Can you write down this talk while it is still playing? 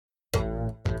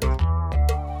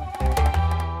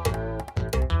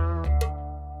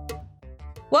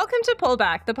Welcome to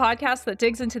Pullback, the podcast that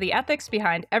digs into the ethics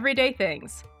behind everyday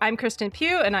things. I'm Kristen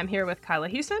Pugh, and I'm here with Kyla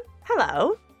Hewson.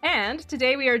 Hello. And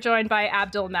today we are joined by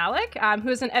Abdul Malik, who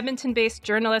is an Edmonton-based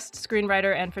journalist,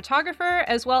 screenwriter, and photographer,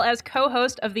 as well as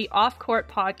co-host of the Off Court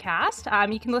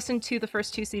podcast. You can listen to the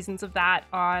first 2 seasons of that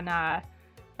on, I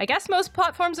guess, most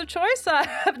platforms of choice.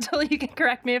 Abdul, you can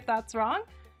correct me if that's wrong.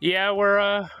 Yeah, we're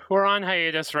on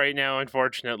hiatus right now,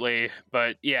 unfortunately,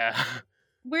 but yeah.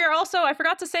 We're also, I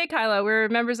forgot to say, Kyla, we're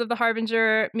members of the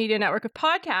Harbinger Media Network of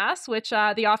Podcasts, which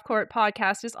the Off Court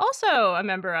podcast is also a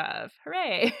member of.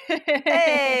 Hooray!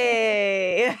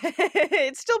 Hey!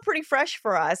 It's still pretty fresh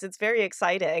for us. It's very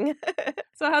exciting.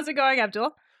 So how's it going, Abdul?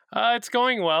 It's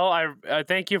going well. I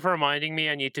thank you for reminding me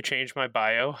I need to change my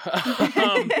bio.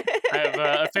 I've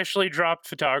officially dropped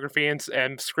photography and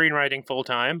screenwriting full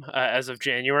time as of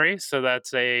January, so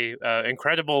that's a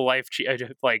incredible life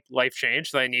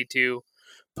change that I need to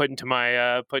put into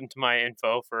my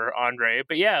info for Andre.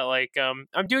 But yeah,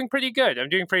 I'm doing pretty good.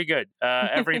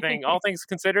 Everything, all things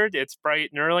considered, it's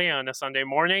bright and early on a Sunday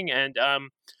morning, and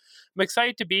I'm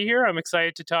excited to be here. I'm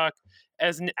excited to talk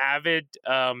as an avid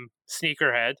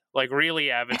sneakerhead, like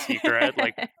really avid sneakerhead,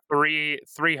 like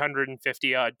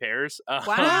 350 odd pairs.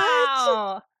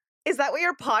 Wow. Is that what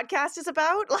your podcast is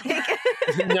about?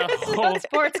 No.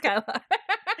 Sports, Kyla.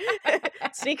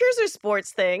 Sneakers are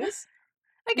sports things.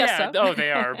 I guess so. Oh,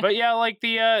 they are. But yeah, like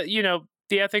the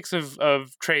ethics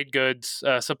of trade goods,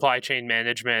 supply chain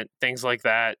management, things like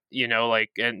that,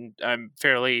 and I'm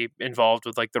fairly involved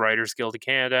with like the Writers Guild of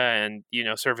Canada and,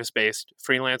 service-based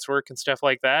freelance work and stuff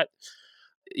like that.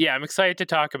 Yeah, I'm excited to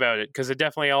talk about it because it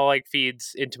definitely all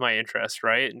feeds into my interest,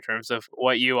 right? In terms of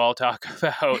what you all talk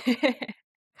about. Kyla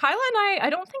and I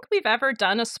don't think we've ever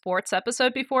done a sports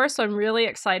episode before, so I'm really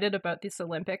excited about this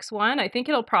Olympics one. I think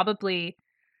it'll probably,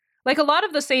 like, a lot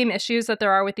of the same issues that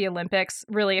there are with the Olympics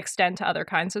really extend to other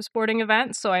kinds of sporting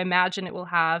events. So I imagine it will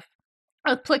have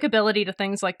applicability to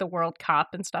things like the World Cup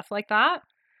and stuff like that.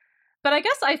 But I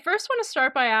guess I first want to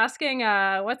start by asking,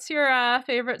 what's your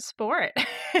favorite sport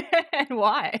and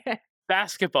why?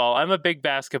 Basketball. I'm a big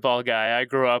basketball guy. I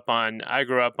grew up on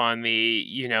the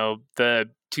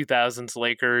 2000s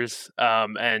Lakers.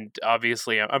 And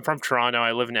obviously I'm from Toronto.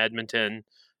 I live in Edmonton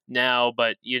now,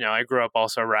 but I grew up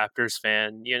also a Raptors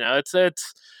fan.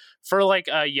 It's for like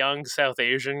a young South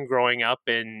Asian growing up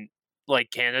in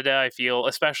like Canada, I feel,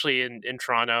 especially in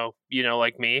Toronto,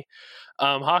 like me,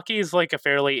 hockey is like a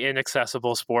fairly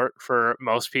inaccessible sport for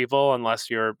most people unless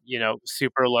you're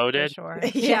super loaded. For sure.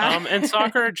 Yeah. And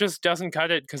soccer just doesn't cut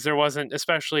it because there wasn't,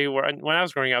 especially when I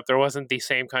was growing up, there wasn't the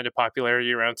same kind of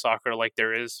popularity around soccer like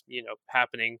there is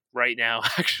happening right now,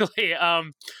 actually,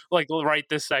 like right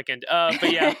this second.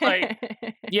 But yeah,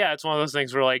 yeah, it's one of those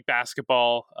things where like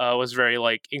basketball was very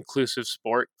like inclusive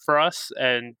sport for us,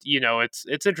 and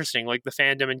it's interesting. Like the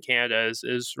fandom in Canada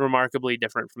is remarkably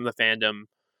different from the fandom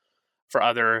for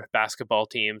other basketball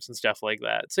teams and stuff like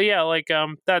that. So yeah, like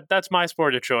that's my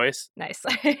sport of choice. Nice.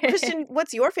 Kristen,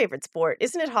 what's your favorite sport?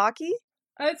 Isn't it hockey?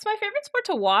 It's my favorite sport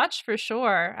to watch for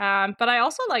sure. But I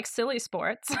also like silly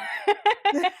sports.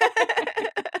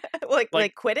 like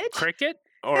Quidditch? Cricket?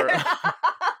 Or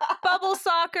bubble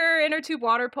soccer, inner tube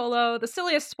water polo. The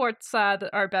silliest sports that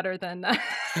are better than the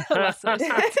less silly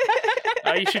sports.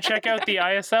 You should check out the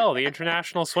ISL, the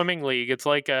International Swimming League. It's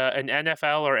like an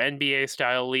NFL or NBA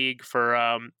style league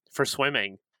for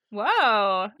swimming.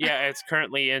 Whoa. Yeah, it's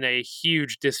currently in a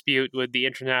huge dispute with the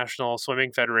International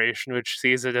Swimming Federation, which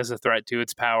sees it as a threat to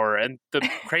its power. And the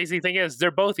crazy thing is,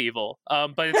 they're both evil,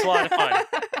 but it's a lot of fun.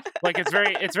 Like it's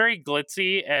very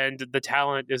glitzy, and the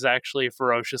talent is actually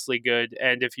ferociously good.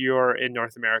 And if you're in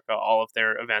North America, all of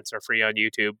their events are free on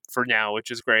YouTube for now, which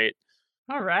is great.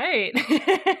 All right.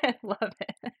 Love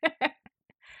it.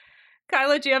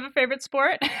 Kyla, do you have a favorite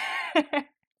sport?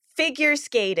 Figure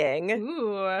skating.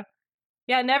 Ooh.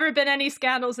 Yeah, never been any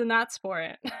scandals in that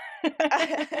sport.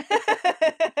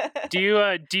 Do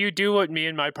you do what me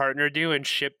and my partner do and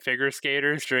ship figure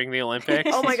skaters during the Olympics?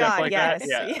 Oh my God, like yes.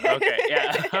 That? Yeah. Okay.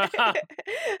 Yeah.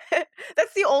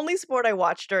 That's the only sport I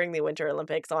watch during the Winter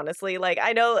Olympics, honestly. Like,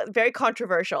 I know, very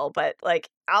controversial, but like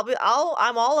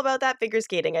I'm all about that figure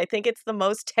skating. I think it's the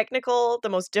most technical, the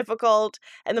most difficult,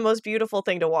 and the most beautiful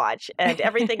thing to watch. And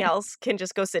everything else can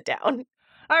just go sit down.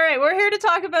 All right, we're here to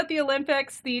talk about the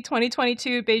Olympics, the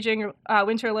 2022 Beijing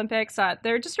Winter Olympics.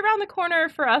 They're just around the corner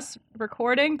for us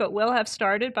recording, but will have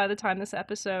started by the time this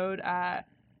episode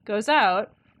goes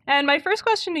out. And my first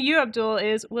question to you, Abdul,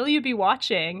 is will you be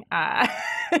watching the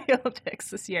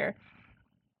Olympics this year?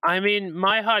 I mean,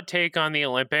 my hot take on the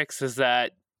Olympics is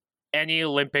that any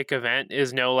Olympic event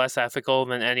is no less ethical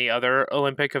than any other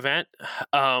Olympic event.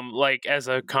 Like as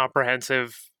a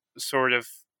comprehensive sort of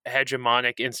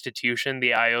hegemonic institution,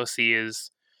 the IOC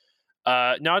is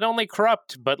not only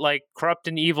corrupt, but like corrupt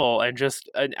and evil and just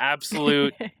an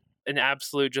absolute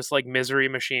just like misery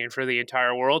machine for the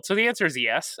entire world. So the answer is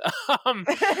yes.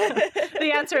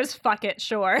 The answer is fuck it,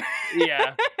 sure.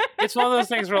 Yeah. It's one of those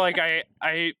things where like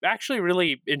I actually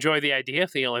really enjoy the idea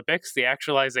of the Olympics. The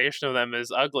actualization of them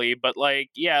is ugly, but like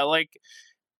yeah, like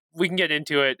we can get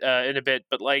into it in a bit,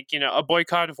 but like, you know, a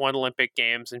boycott of one Olympic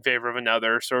Games in favor of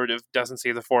another sort of doesn't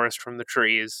see the forest from the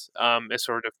trees. Is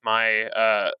sort of my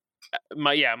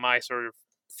sort of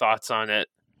thoughts on it.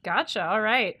 Gotcha. All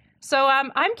right. So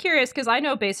I'm curious because I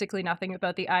know basically nothing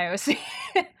about the IOC.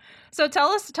 So tell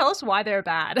us why they're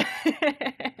bad.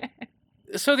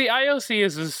 So the IOC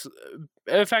is this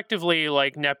effectively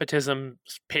like nepotism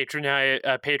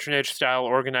patronage style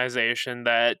organization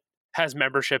that has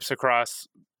memberships across,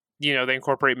 you know, they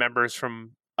incorporate members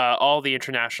from all the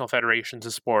international federations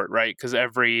of sport, right? Because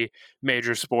every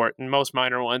major sport and most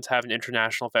minor ones have an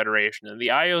international federation, and the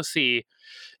IOC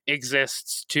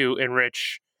exists to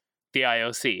enrich the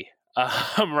IOC.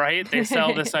 Right? They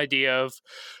sell this idea of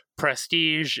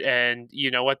prestige and,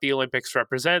 you know, what the Olympics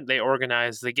represent. They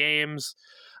organize the games,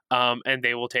 and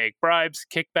they will take bribes,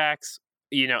 kickbacks,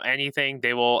 you know, anything.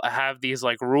 They will have these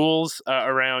like rules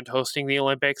around hosting the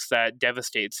Olympics that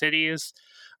devastate cities.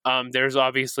 There's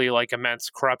obviously like immense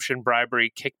corruption,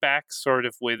 bribery, kickbacks sort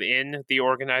of within the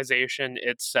organization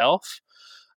itself.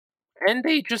 And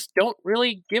they just don't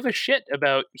really give a shit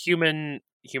about human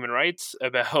rights,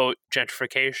 about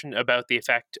gentrification, about the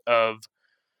effect of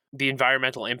the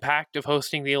environmental impact of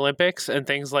hosting the Olympics and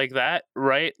things like that,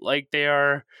 right? Like they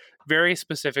are very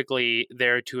specifically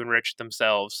there to enrich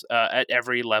themselves at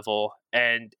every level,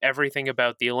 and everything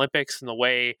about the Olympics and the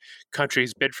way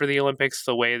countries bid for the Olympics,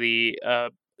 the way the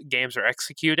games are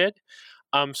executed,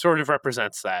 sort of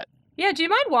represents that. Yeah, do you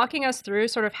mind walking us through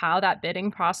sort of how that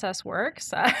bidding process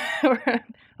works?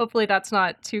 Hopefully that's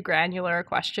not too granular a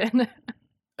question.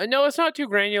 No, it's not too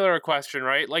granular a question,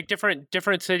 right? Like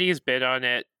different cities bid on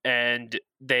it, and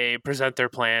they present their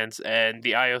plans, and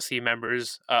the IOC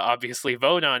members obviously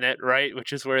vote on it, right?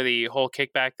 Which is where the whole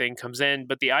kickback thing comes in.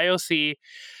 But the IOC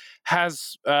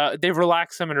has they've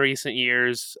relaxed them in recent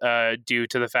years due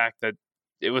to the fact that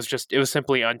it was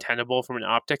simply untenable from an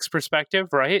optics perspective,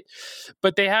 right?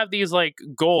 But they have these like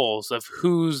goals of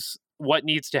what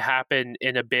needs to happen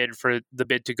in a bid for the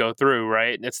bid to go through,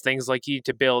 right? And it's things like you need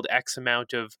to build X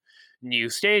amount of new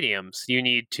stadiums. You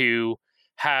need to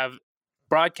have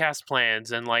broadcast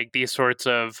plans and like these sorts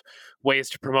of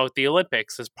ways to promote the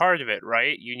Olympics as part of it,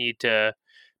 right? You need to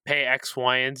pay X,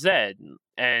 Y, and Z.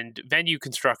 And venue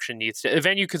construction is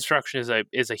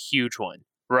a huge one,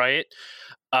 right?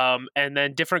 And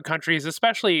then different countries,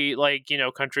 especially like, you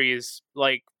know, countries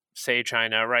like say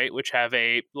China, right, which have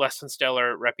a less than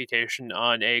stellar reputation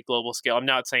on a global scale. I'm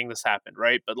not saying this happened,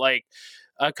 right, but like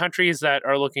countries that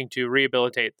are looking to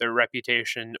rehabilitate their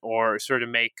reputation or sort of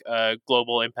make a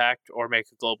global impact or make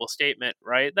a global statement,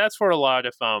 right? That's where a lot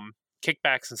of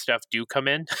kickbacks and stuff do come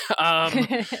in,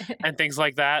 and things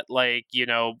like that. Like, you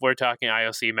know, we're talking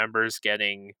IOC members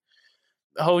getting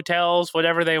hotels,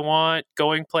 whatever they want,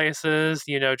 going places,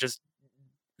 you know, just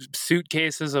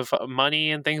suitcases of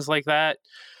money and things like that.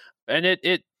 And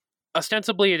it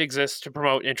ostensibly it exists to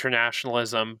promote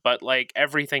internationalism, but like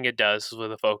everything it does is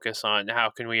with a focus on how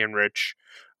can we enrich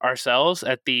ourselves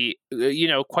at the, you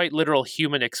know, quite literal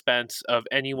human expense of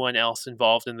anyone else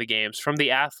involved in the games, from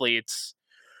the athletes,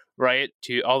 right,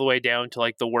 to all the way down to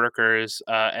like the workers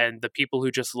and the people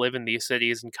who just live in these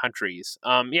cities and countries.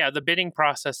 Yeah, the bidding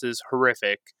process is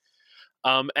horrific.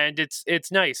 And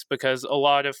it's nice because a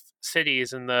lot of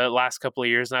cities in the last couple of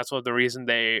years, and that's one of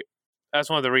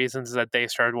the reasons that they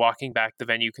started walking back the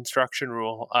venue construction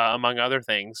rule, among other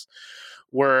things,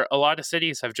 where a lot of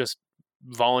cities have just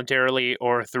voluntarily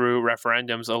or through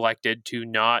referendums elected to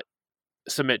not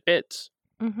submit bids.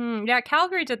 Mm-hmm. Yeah,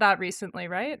 Calgary did that recently,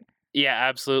 right? Yeah,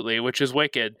 absolutely, which is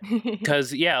wicked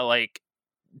because, yeah, like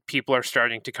people are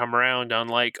starting to come around on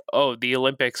like, oh, the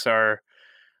Olympics are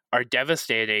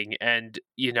devastating, and,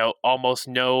 you know, almost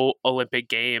no Olympic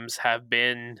Games have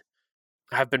been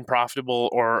profitable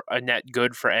or a net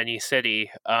good for any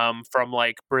city, from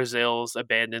like Brazil's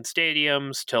abandoned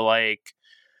stadiums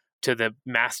to the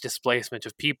mass displacement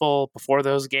of people before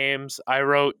those games. I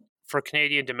wrote for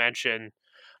Canadian Dimension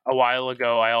a while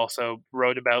ago. I also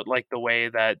wrote about like the way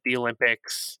that the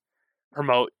Olympics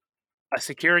promote a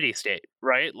security state,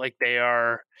 right? Like they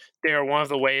are one of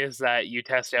the ways that you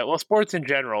test out, well, sports in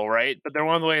general, right? But they're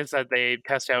one of the ways that they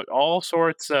test out all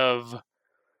sorts of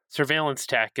surveillance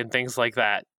tech and things like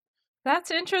that. That's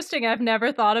interesting. I've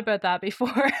never thought about that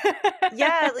before.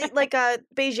 Yeah, like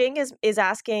Beijing is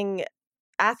asking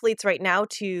athletes right now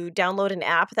to download an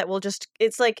app that will just,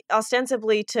 it's like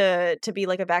ostensibly to be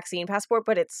like a vaccine passport,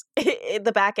 but it's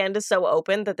the back end is so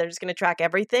open that they're just going to track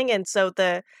everything. And so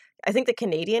I think the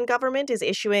Canadian government is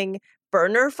issuing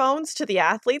burner phones to the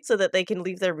athletes so that they can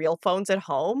leave their real phones at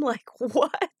home. Like,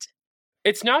 what?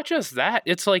 It's not just that.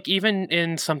 It's like even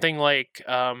in something like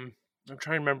I'm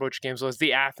trying to remember which games it was,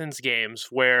 the Athens games,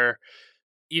 where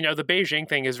the Beijing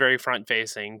thing is very front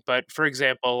facing, but for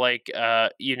example, like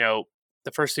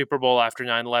the first Super Bowl after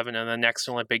 9/11 and the next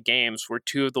Olympic Games were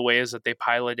two of the ways that they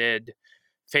piloted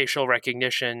facial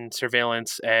recognition,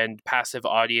 surveillance, and passive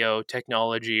audio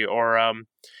technology. Or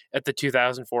at the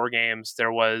 2004 games,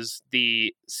 there was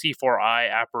the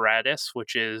C4I apparatus,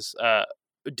 which is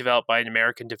developed by an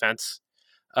American defense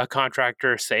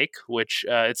contractor, SAIC, which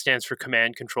it stands for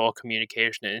Command, Control,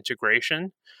 Communication, and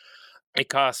Integration. It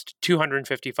cost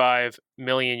 255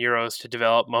 million euros to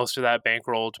develop, most of that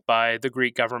bankrolled by the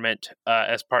Greek government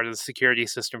as part of the security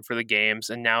system for the games.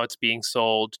 And now it's being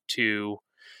sold to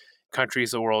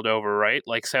countries the world over, right?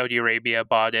 Like Saudi Arabia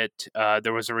bought it.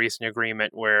 There was a recent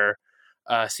agreement where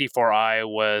C4I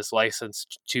was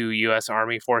licensed to U.S.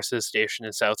 Army forces stationed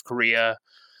in South Korea.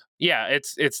 Yeah,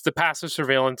 it's the passive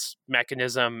surveillance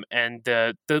mechanism, and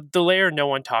the layer no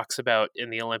one talks about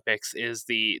in the Olympics is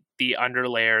the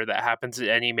underlayer that happens at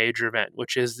any major event,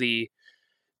 which is the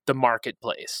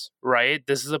marketplace, right?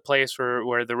 This is a place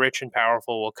where the rich and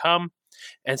powerful will come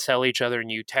and sell each other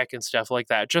new tech and stuff like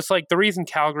that. Just like the reason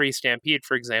Calgary Stampede,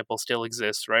 for example, still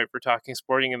exists, right? We're talking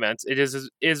sporting events. It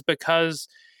is because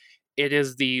it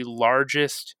is the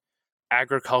largest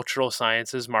agricultural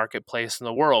sciences marketplace in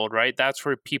the world, right? That's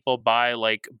where people buy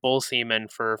like bull semen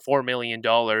for $4 million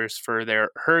for their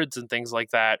herds and things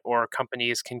like that, or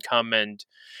companies can come and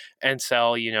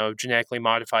sell, genetically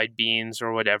modified beans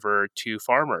or whatever to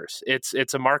farmers.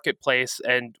 It's a marketplace,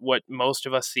 and what most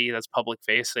of us see that's public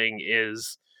facing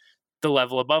is the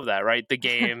level above that, right? The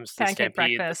games, the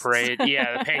Stampede, the parade.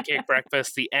 Yeah, the pancake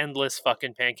breakfast, the endless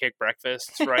fucking pancake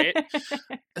breakfasts, right?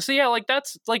 So yeah, like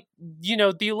that's like,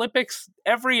 the Olympics,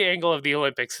 every angle of the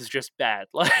Olympics is just bad.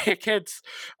 Like it's,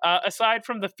 aside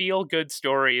from the feel good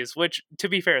stories, which to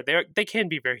be fair, they can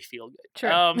be very feel good.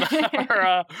 True.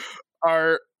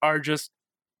 Are just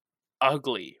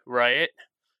ugly, right?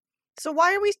 So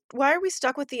why are we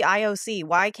stuck with the IOC?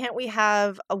 Why can't we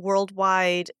have a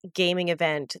worldwide gaming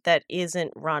event that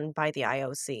isn't run by the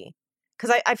IOC?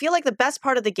 Because I feel like the best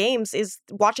part of the games is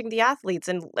watching the athletes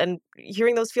and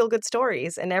hearing those feel good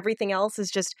stories, and everything else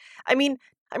is just, I mean,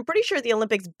 I'm pretty sure the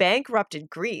Olympics bankrupted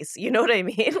Greece. You know what I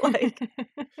mean? Like,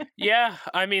 yeah,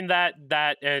 I mean that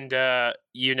and the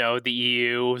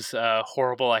EU's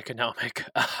horrible economic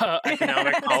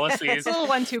policies. It's a little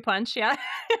 1-2 punch, yeah.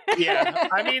 Yeah,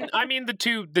 I mean the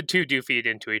two do feed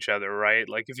into each other, right?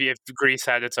 Like if Greece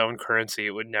had its own currency,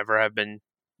 it would never have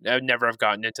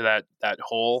gotten into that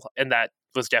hole, and that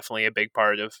was definitely a big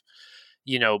part of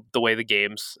the way the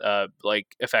games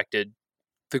affected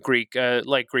the Greek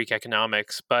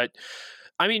economics. But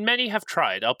I mean, many have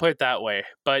tried, I'll put it that way.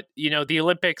 But the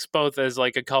Olympics, both as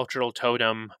like a cultural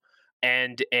totem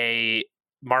and a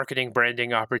marketing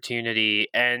branding opportunity,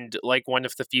 and like one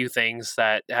of the few things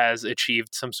that has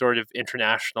achieved some sort of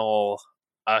international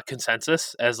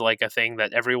consensus as like a thing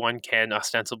that everyone can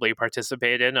ostensibly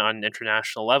participate in on an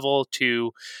international level,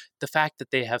 to the fact that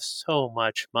they have so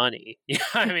much money. You know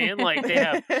what I mean? Like they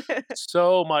have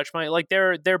so much money. Like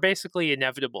they're basically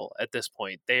inevitable at this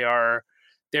point. They're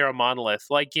a monolith.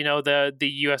 Like, the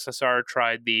USSR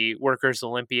tried the Workers'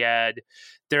 Olympiad.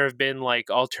 There have been like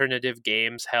alternative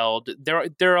games held. There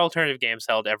are alternative games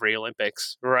held every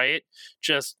Olympics, right?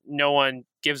 Just no one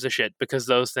gives a shit because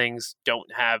those things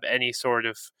don't have any sort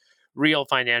of real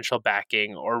financial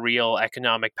backing or real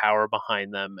economic power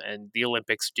behind them, and the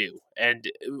Olympics do.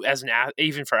 And as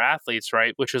even for athletes,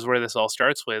 right, which is where this all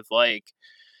starts with, like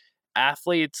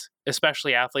athletes,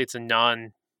 especially athletes in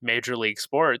non-major league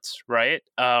sports, right?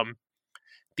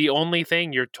 The only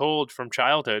thing you're told from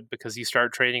childhood, because you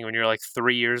start training when you're like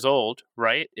 3 years old,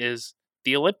 right, is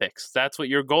the Olympics. That's what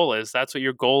your goal is. That's what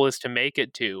your goal is to make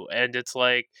it to. And it's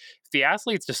like, if the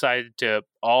athletes decided to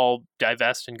all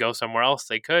divest and go somewhere else,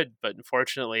 they could. But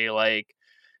unfortunately, like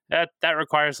that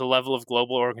requires a level of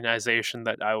global organization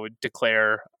that I would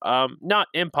declare not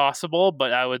impossible,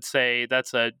 but I would say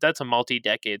that's a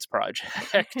multi-decades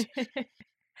project.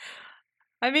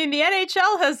 I mean, the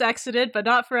NHL has exited, but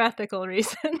not for ethical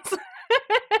reasons.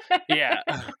 Yeah.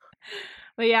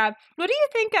 But yeah, what do you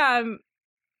think?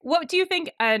 what do you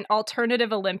think an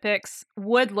alternative Olympics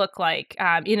would look like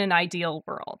in an ideal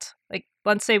world? Like,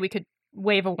 let's say we could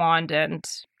wave a wand and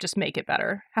just make it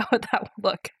better. How would that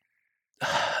look?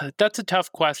 That's a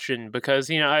tough question because,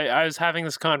 I was having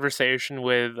this conversation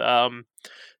with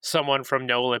someone from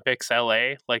No Olympics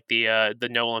LA, like the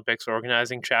No Olympics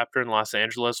organizing chapter in Los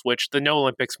Angeles, which the No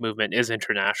Olympics movement is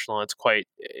international. It's quite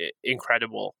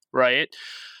incredible, right?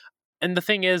 And the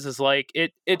thing is like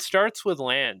it starts with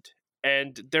land,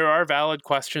 and there are valid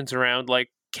questions around like,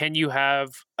 can you have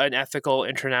an ethical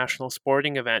international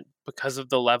sporting event because of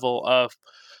the level of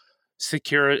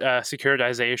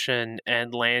securitization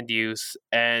and land use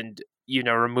and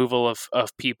removal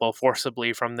of people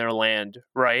forcibly from their land,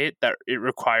 right, that it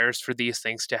requires for these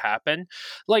things to happen.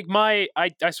 Like I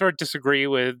sort of disagree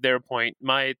with their point.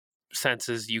 My sense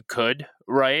is you could,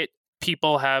 right?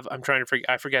 People have,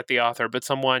 I forget the author, but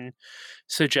someone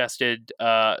suggested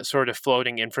sort of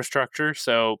floating infrastructure,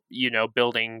 so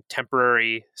building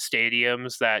temporary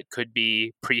stadiums that could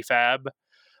be prefab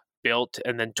built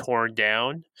and then torn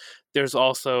down. There's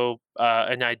also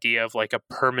an idea of like a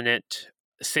permanent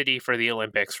city for the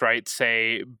Olympics, right?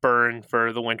 Say Bern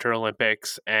for the Winter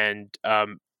Olympics and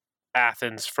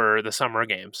Athens for the Summer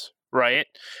Games, right?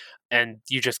 And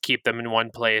you just keep them in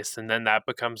one place, and then that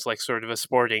becomes like sort of a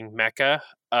sporting mecca.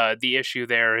 The issue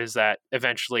there is that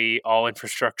eventually all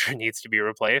infrastructure needs to be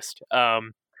replaced,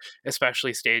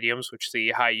 especially stadiums, which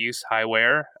see high use, high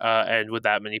wear, and with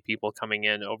that many people coming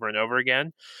in over and over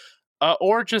again.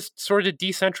 Or just sort of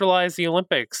decentralize the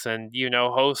Olympics and,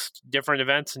 host different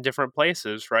events in different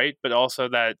places, right? But also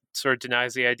that sort of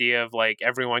denies the idea of like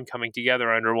everyone coming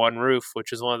together under one roof,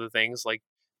 which is one of the things like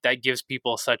that gives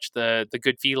people such the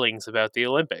good feelings about the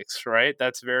Olympics, right?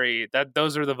 Those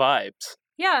are the vibes.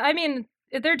 Yeah, I mean,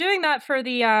 they're doing that for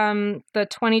the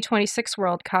 2026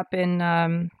 World Cup in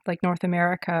like North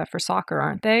America for soccer,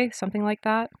 aren't they? Something like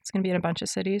that. It's going to be in a bunch of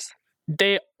cities.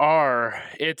 They are.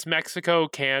 It's Mexico,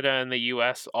 Canada, and the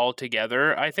US all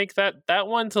together. I think that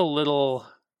one's a little,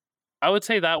 I would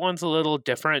say that one's a little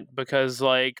different because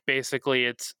like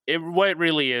basically what it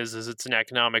really is it's an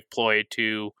economic ploy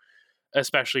to,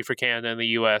 especially for Canada and the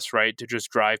US, right, to just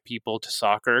drive people to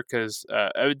soccer because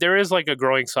there is like a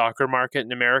growing soccer market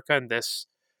in America, and this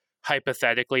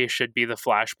hypothetically should be the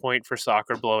flashpoint for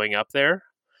soccer blowing up there.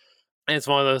 And it's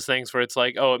one of those things where it's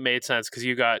like, oh, it made sense because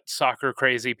you got soccer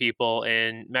crazy people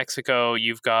in Mexico,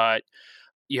 you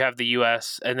have the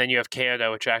US, and then you have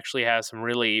Canada, which actually has some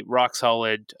really rock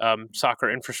solid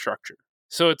soccer infrastructure.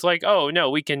 So it's like, oh no,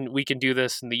 we can do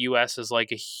this, and the US is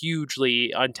like a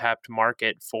hugely untapped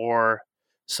market for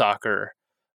soccer,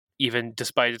 even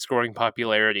despite its growing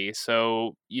popularity.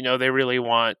 So, they really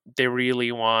want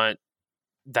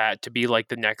that to be like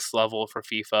the next level for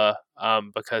FIFA,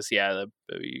 because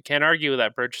you can't argue with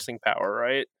that purchasing power,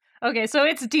 right? Okay, so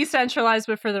it's decentralized,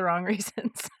 but for the wrong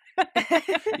reasons.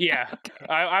 Yeah, okay.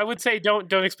 I would say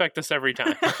don't expect this every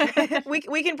time.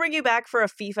 we can bring you back for a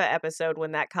FIFA episode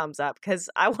when that comes up because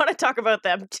I want to talk about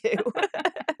them too.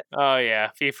 Oh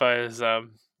yeah, FIFA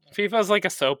is like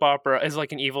a soap opera, is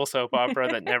like an evil soap opera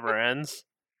that never ends.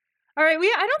 All right,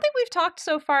 I don't think we've talked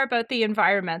so far about the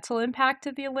environmental impact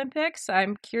of the Olympics.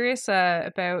 I'm curious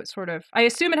about sort of, I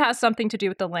assume it has something to do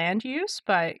with the land use,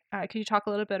 but could you talk a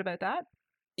little bit about that?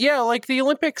 Yeah, like the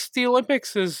Olympics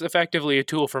is effectively a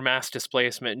tool for mass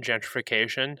displacement and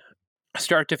gentrification.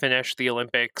 Start to finish, the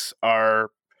Olympics are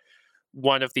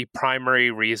one of the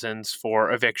primary reasons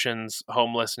for evictions,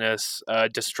 homelessness,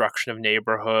 destruction of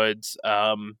neighborhoods,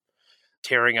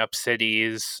 tearing up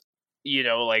cities,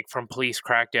 like from police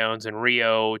crackdowns in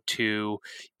Rio to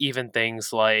even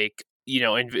things like,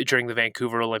 during the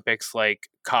Vancouver Olympics, like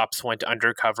cops went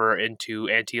undercover into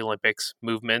anti-Olympics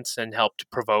movements and helped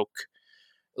provoke,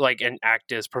 like, and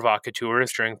act as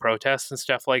provocateurs during protests and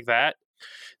stuff like that.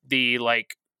 The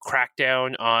like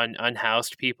crackdown on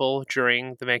unhoused people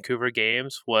during the Vancouver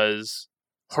Games was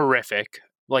horrific,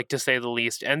 like to say the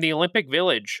least. And the Olympic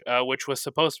Village, which was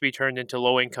supposed to be turned into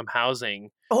low-income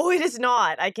housing. Oh, it is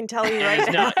not. I can tell you right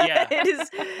now. Yeah. It is.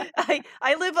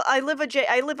 I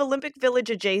live Olympic Village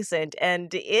adjacent,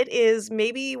 and it is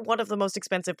maybe one of the most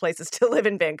expensive places to live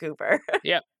in Vancouver.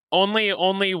 Yeah. Only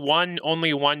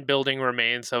one building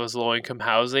remains that was low income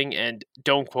housing, and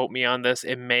don't quote me on this,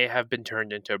 it may have been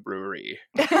turned into a brewery.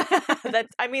 That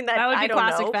would be I don't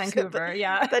classic know. Vancouver.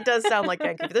 Yeah, that does sound like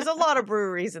Vancouver. There's a lot of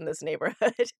breweries in this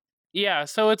neighborhood. Yeah,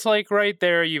 so it's like right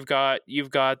there you've got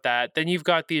that. Then you've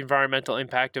got the environmental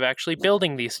impact of actually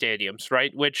building these stadiums,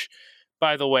 right? Which,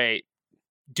 by the way,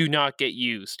 do not get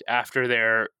used after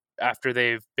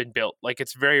they've been built. Like,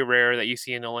 it's very rare that you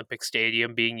see an Olympic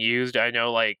stadium being used. I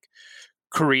know, like,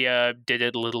 Korea did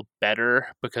it a little better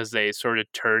because they sort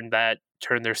of turned their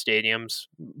stadiums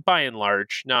by and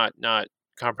large, not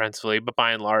comprehensively, but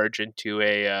by and large into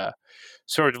a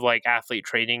sort of like athlete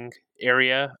training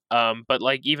area. But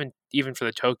like even for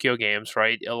the Tokyo Games,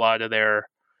 right? A lot of their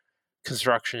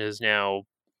construction is now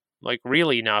like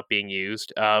really not being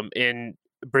used. In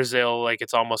Brazil, like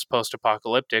it's almost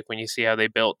post-apocalyptic when you see how they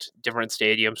built different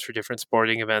stadiums for different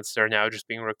sporting events that are now just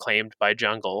being reclaimed by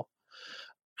jungle.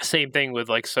 Same thing with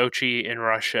like Sochi in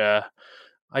Russia.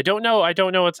 I don't know. I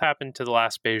don't know what's happened to the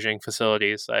last Beijing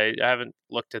facilities. I haven't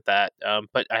looked at that,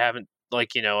 but I haven't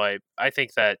like I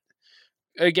think that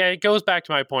again it goes back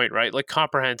to my point, right? Like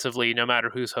comprehensively, no matter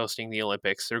who's hosting the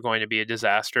Olympics, they're going to be a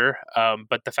disaster.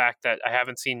 But the fact that I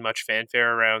haven't seen much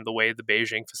fanfare around the way the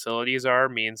Beijing facilities are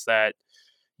means that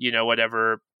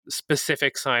whatever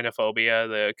specific xenophobia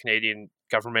the Canadian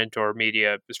government or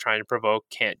media is trying to provoke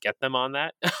can't get them on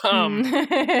that. I'm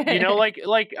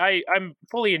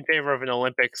fully in favor of an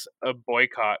Olympics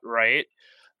boycott, right?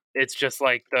 It's just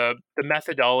like the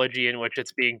methodology in which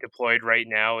it's being deployed right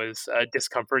now is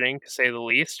discomforting to say the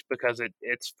least, because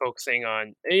it's focusing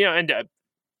on and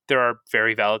there are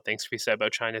very valid things to be said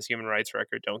about China's human rights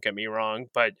record. Don't get me wrong,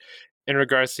 but in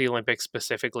regards to the Olympics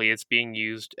specifically, it's being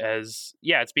used as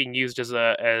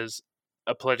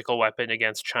a political weapon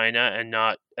against China and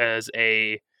not as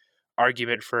a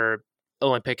argument for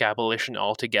Olympic abolition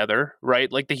altogether,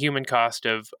 right? Like the human cost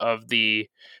of the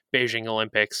Beijing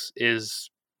Olympics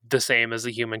is the same as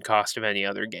the human cost of any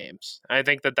other games. I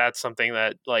think that that's something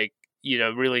that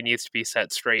really needs to be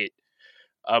set straight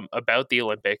about the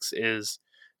Olympics. Is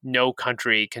no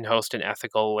country can host an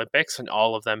ethical Olympics, and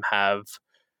all of them have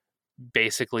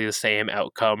basically the same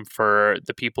outcome for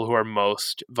the people who are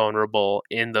most vulnerable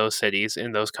in those cities,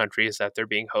 in those countries that they're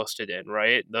being hosted in,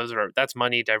 right? That's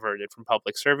money diverted from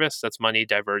public service, that's money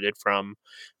diverted from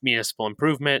municipal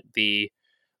improvement. The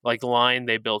line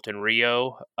they built in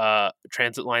Rio,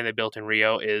 transit line they built in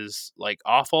Rio is like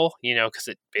awful, because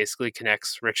it basically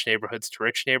connects rich neighborhoods to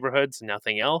rich neighborhoods,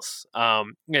 nothing else.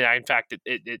 In fact,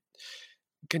 it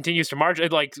continues to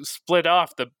it like split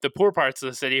off the poor parts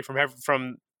of the city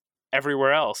from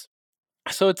everywhere else.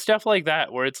 So it's stuff like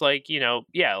that where it's like,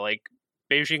 like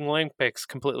Beijing Olympics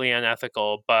completely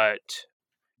unethical, but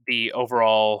the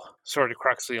overall sort of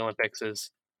crux of the Olympics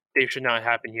is they should not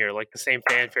happen here. Like the same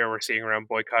fanfare we're seeing around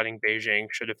boycotting Beijing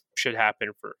should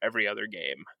happen for every other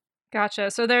game. Gotcha.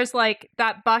 So there's like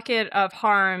that bucket of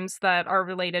harms that are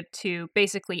related to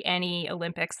basically any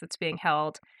Olympics that's being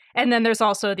held. And then there's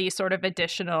also the sort of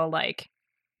additional like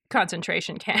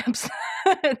concentration camps,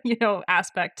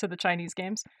 aspect to the Chinese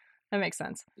games. That makes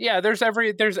sense. Yeah, there's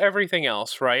everything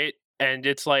else, right? And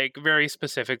it's like very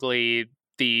specifically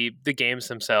the games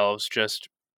themselves just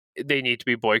they need to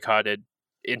be boycotted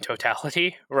in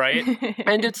totality, right?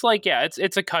 And it's like, yeah,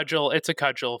 it's a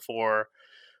cudgel for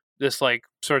this like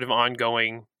sort of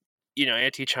ongoing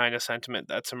anti-China sentiment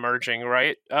that's emerging,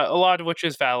 right? A lot of which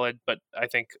is valid, but I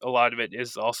think a lot of it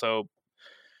is also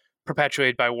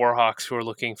perpetuated by warhawks who are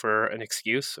looking for an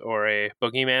excuse or a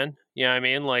boogeyman. You know what I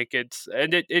mean? Like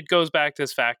it goes back to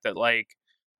this fact that like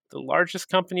the largest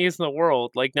companies in the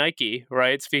world, like Nike,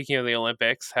 right? Speaking of the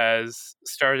Olympics, has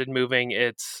started moving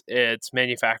its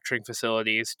manufacturing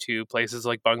facilities to places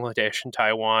like Bangladesh and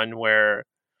Taiwan, where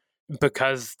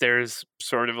because there's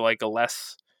sort of like a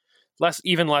less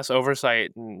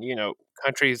oversight,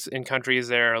 and countries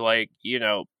there, like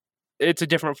it's a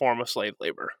different form of slave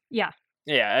labor. Yeah.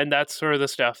 Yeah, and that's sort of the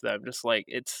stuff that I'm just like,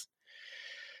 it's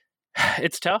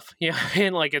tough.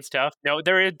 And like it's tough. No,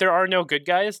 there are no good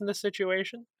guys in this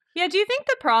situation. Yeah, do you think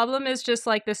the problem is just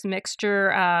like this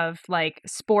mixture of like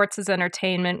sports as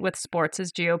entertainment with sports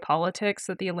as geopolitics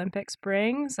that the Olympics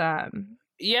brings?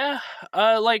 Yeah,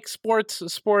 like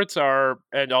sports are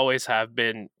and always have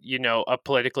been, a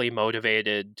politically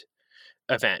motivated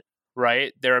event,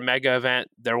 right? They're a mega event.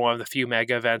 They're one of the few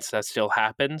mega events that still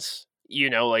happens.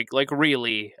 Like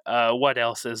really, what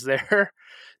else is there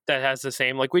that has the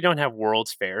same? Like we don't have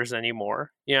World's Fairs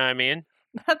anymore. You know what I mean?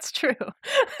 That's true.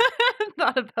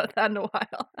 Thought about that in a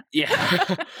while.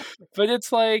 Yeah, but it's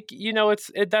like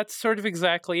that's sort of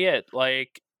exactly it.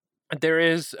 Like there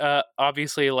is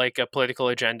obviously like a political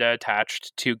agenda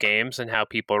attached to games and how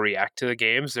people react to the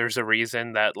games. There's a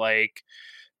reason that like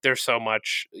there's so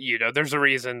much. There's a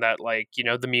reason that like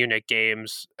the Munich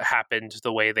games happened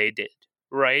the way they did.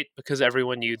 Right? Because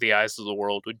everyone knew the eyes of the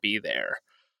world would be there.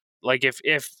 Like if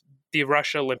the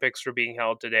Russia Olympics were being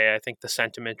held today, I think the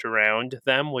sentiment around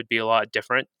them would be a lot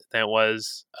different than it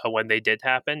was when they did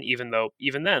happen, even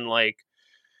then, like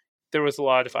there was a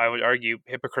lot of, I would argue,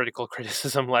 hypocritical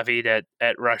criticism levied at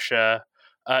Russia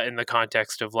in the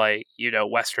context of like,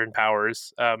 Western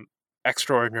powers,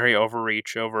 extraordinary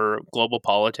overreach over global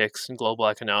politics and global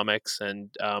economics and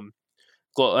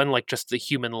like just the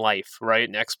human life, right,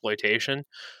 and exploitation.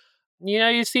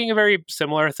 You're seeing a very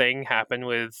similar thing happen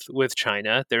with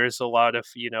China. There's a lot of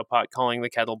pot calling the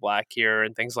kettle black here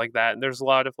and things like that, and there's a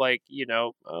lot of like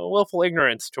willful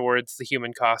ignorance towards the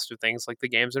human cost of things like the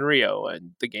games in Rio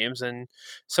and the games in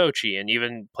Sochi and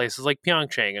even places like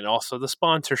Pyeongchang, and also the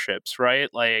sponsorships, right?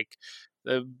 Like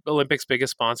the Olympics'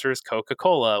 biggest sponsor is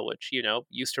Coca-Cola, which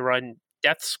used to run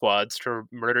death squads to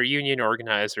murder union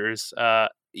organizers,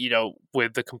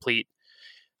 with the complete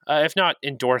if not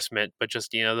endorsement, but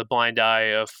just the blind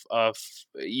eye of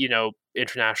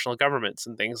international governments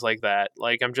and things like that.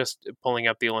 Like I'm just pulling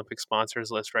up the Olympic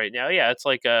sponsors list right now. Yeah, it's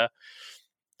like a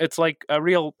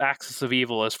real axis of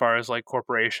evil as far as like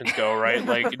corporations go, right?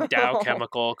 Like Dow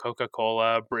Chemical,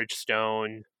 Coca-Cola,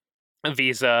 Bridgestone,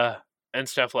 Visa, and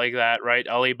stuff like that, right?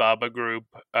 Alibaba Group,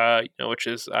 which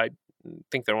is I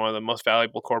think they're one of the most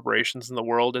valuable corporations in the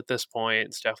world at this point,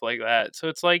 and stuff like that. So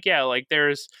it's like, yeah, like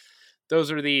those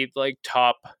are the like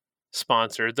top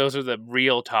sponsors. Those are the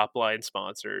real top line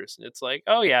sponsors. And it's like,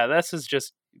 oh yeah, this is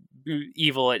just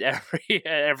evil at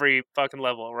every fucking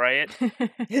level, right?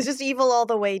 It's just evil all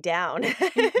the way down.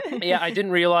 Yeah, I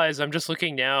didn't realize. I'm just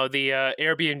looking now. The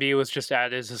Airbnb was just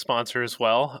added as a sponsor as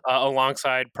well,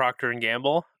 alongside Procter and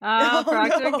Gamble. Oh,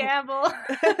 Procter and no. Gamble.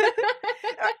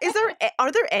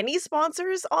 Are there any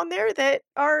sponsors on there that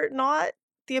are not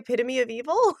the epitome of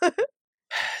evil?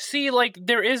 See, like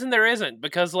there is and there isn't,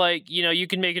 because like you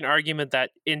can make an argument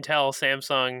that Intel,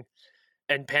 Samsung,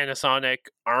 and Panasonic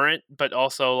aren't, but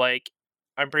also like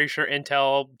I'm pretty sure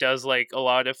Intel does like a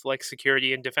lot of like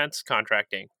security and defense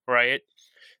contracting, right?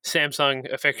 Samsung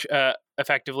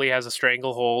effectively has a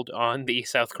stranglehold on the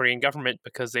South Korean government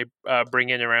because they bring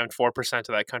in around 4% of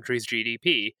that country's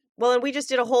GDP. Well, and we just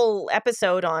did a whole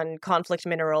episode on conflict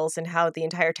minerals and how the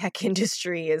entire tech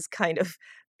industry is kind of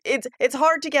it's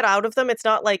hard to get out of them. It's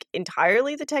not like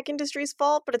entirely the tech industry's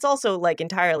fault, but it's also like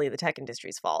entirely the tech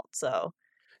industry's fault. So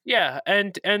yeah,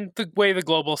 and the way the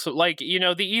global, so like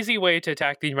the easy way to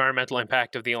attack the environmental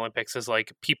impact of the Olympics is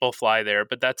like people fly there,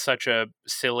 but that's such a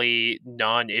silly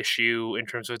non-issue in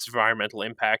terms of its environmental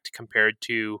impact compared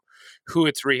to who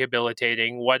it's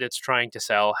rehabilitating, what it's trying to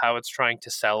sell, how it's trying to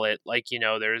sell it. Like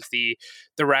there's the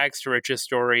rags to riches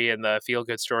story and the feel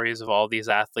good stories of all these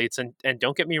athletes, and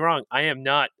don't get me wrong, I am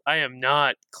not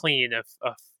clean of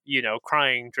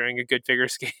crying during a good figure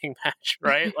skating match,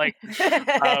 right? Like,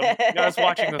 I was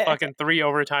watching the fucking 3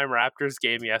 overtime Raptors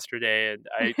game yesterday, and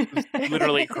I was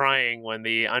literally crying when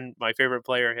my favorite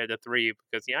player hit a 3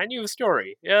 because I knew the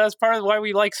story. Yeah, that's part of why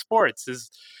we like sports.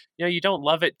 Is you don't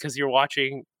love it because you're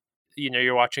watching.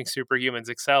 You're watching superhumans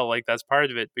excel. Like that's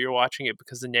part of it, but you're watching it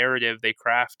because the narrative they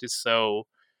craft is so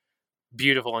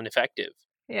beautiful and effective.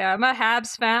 Yeah, I'm a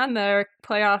Habs fan. Their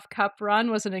playoff cup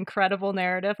run was an incredible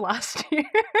narrative last year.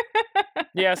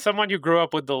 Yeah, someone who grew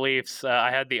up with the Leafs,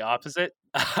 I had the opposite.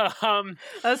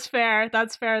 That's fair.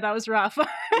 That's fair. That was rough.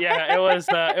 Yeah, it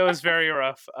was very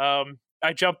rough.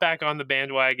 I jumped back on the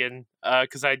bandwagon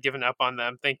because I'd given up on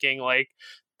them, thinking like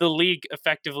the league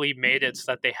effectively made it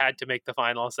so that they had to make the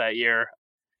finals that year,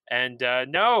 and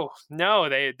no,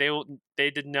 they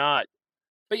did not.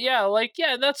 But yeah,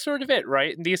 that's sort of it,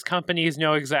 right? And these companies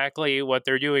know exactly what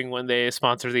they're doing when they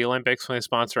sponsor the Olympics, when they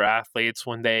sponsor athletes,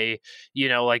 when they,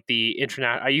 like the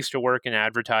internet. I used to work in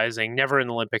advertising, never an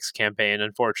Olympics campaign,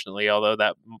 unfortunately, although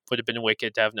that would have been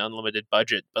wicked to have an unlimited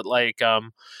budget. But like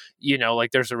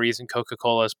there's a reason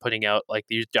Coca-Cola is putting out like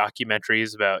these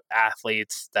documentaries about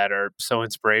athletes that are so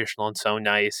inspirational and so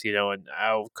nice, and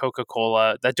how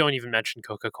Coca-Cola, that don't even mention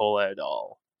Coca-Cola at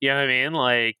all. You know what I mean?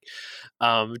 Like,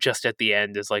 just at the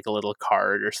end is like a little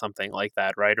card or something like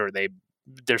that, right? Or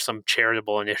there's some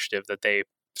charitable initiative that they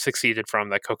succeeded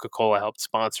from that Coca-Cola helped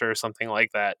sponsor or something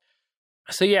like that.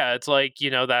 So yeah, it's like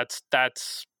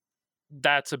that's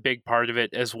a big part of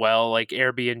it as well. Like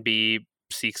Airbnb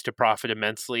seeks to profit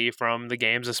immensely from the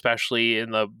games, especially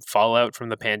in the fallout from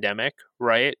the pandemic,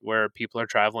 right? Where people are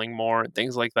traveling more and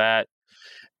things like that.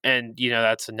 And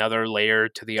that's another layer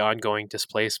to the ongoing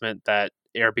displacement that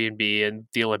Airbnb and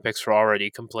the Olympics were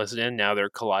already complicit in. Now they're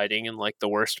colliding in like the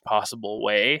worst possible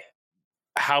way.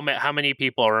 How many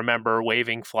people remember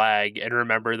waving flag and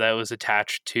remember that it was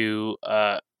attached to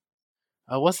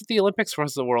was it the Olympics or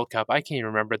was it the World Cup? I can't even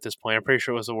remember at this point. I'm pretty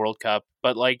sure it was the World Cup.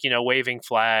 But like, waving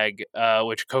flag,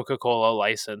 which Coca-Cola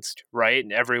licensed, right?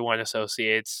 And everyone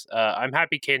associates I'm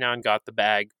happy K9 got the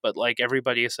bag, but like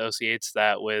everybody associates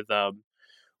that with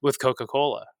with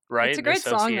Coca-Cola, right? It's a And great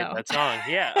song, associate though. that song.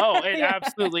 Yeah. Oh, it Yeah.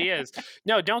 absolutely is.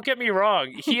 No, don't get me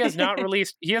wrong. He has not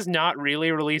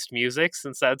really released music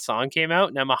since that song came out,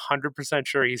 and I'm 100%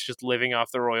 sure he's just living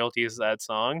off the royalties of that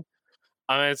song.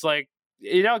 It's like,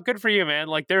 good for you, man.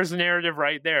 Like, there's a narrative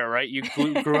right there, right? You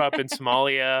grew up in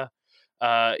Somalia,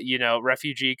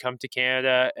 refugee, come to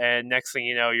Canada, and next thing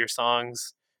you know, your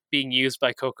songs being used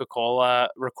by Coca-Cola,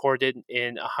 recorded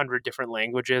in 100 different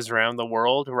languages around the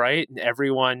world, right? And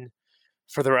everyone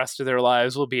for the rest of their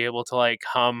lives will be able to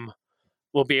hum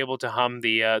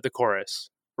the chorus,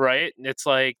 right? And it's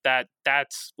like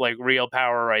that's like real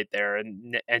power right there,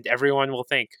 and everyone will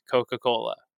think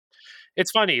Coca-Cola.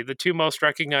 It's funny, the two most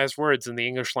recognized words in the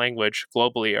English language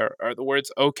globally are the words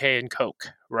okay and Coke,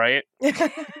 right?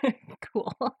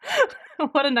 Cool.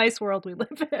 What a nice world we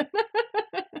live in.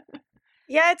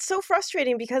 Yeah, it's so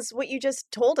frustrating because what you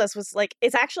just told us was like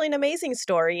it's actually an amazing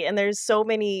story, and there's so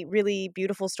many really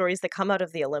beautiful stories that come out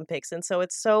of the Olympics, and so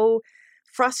it's so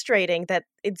frustrating that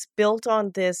it's built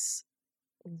on this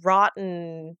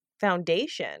rotten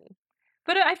foundation.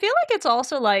 But I feel like it's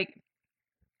also like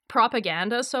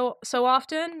propaganda so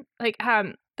often. Like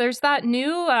there's that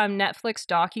new Netflix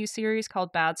docu-series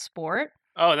called Bad Sport.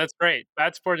 Oh, that's great.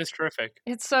 Bad Sport is terrific.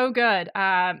 It's so good.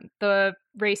 The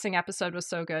racing episode was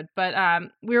so good. But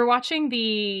we were watching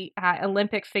the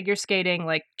Olympic figure skating,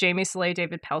 like Jamie Salé,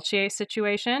 David Peltier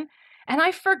situation, and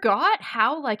I forgot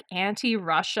how like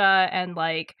anti-Russia and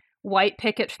like white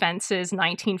picket fences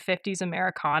 1950s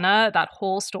Americana that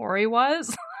whole story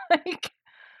was. Like,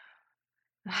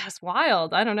 that's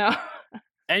wild. I don't know.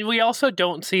 And we also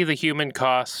don't see the human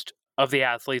cost of the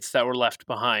athletes that were left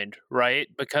behind, right?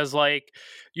 Because like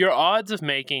your odds of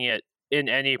making it in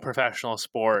any professional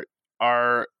sport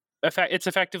are it's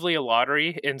effectively a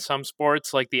lottery in some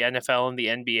sports like the NFL and the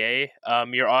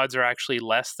NBA. Your odds are actually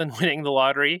less than winning the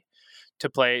lottery to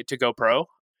go pro.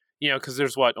 Because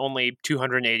there's only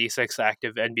 286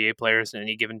 active NBA players in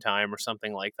any given time or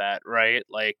something like that, right?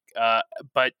 Like,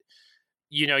 but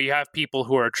you have people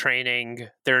who are training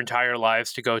their entire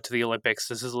lives to go to the Olympics.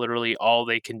 This is literally all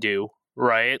they can do,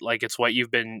 right? Like it's what you've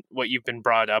been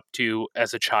brought up to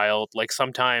as a child. Like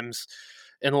sometimes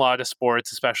in a lot of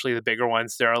sports, especially the bigger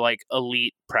ones, there are like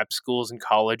elite prep schools and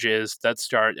colleges that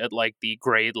start at like the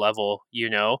grade level,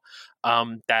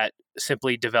 that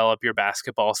simply develop your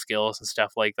basketball skills and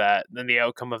stuff like that. And then the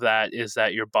outcome of that is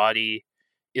that your body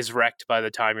is wrecked by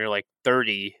the time you're like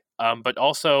 30. But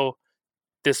also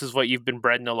this is what you've been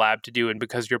bred in a lab to do, and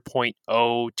because you're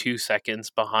 0.02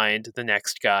 seconds behind the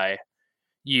next guy,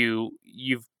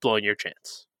 you've blown your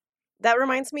chance. That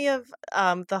reminds me of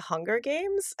the Hunger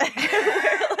Games, where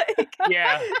like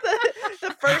Yeah.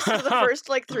 the first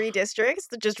like 3 districts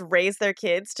that just raise their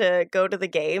kids to go to the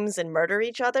games and murder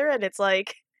each other, and it's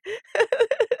like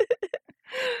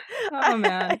Oh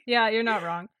man. Yeah, you're not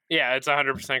wrong. Yeah, it's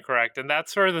 100% correct. And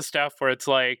that's sort of the stuff where it's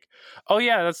like, oh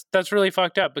yeah, that's really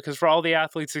fucked up, because for all the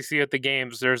athletes you see at the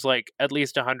games, there's like at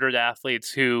least 100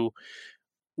 athletes who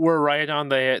were right on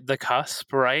the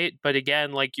cusp, right? But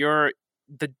again, like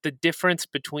the difference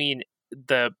between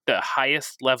the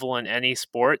highest level in any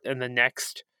sport and the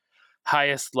next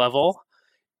highest level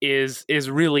is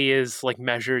really like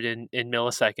measured in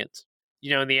milliseconds.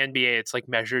 In the NBA, it's like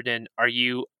measured in are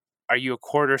you a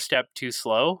quarter step too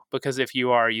slow? Because if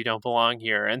you are, you don't belong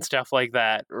here, and stuff like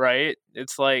that, right?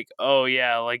 It's like, oh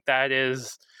yeah, like that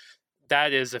is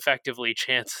effectively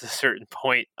chance at a certain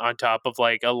point on top of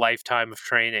like a lifetime of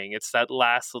training. It's that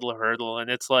last little hurdle,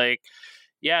 and it's like,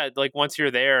 yeah, like once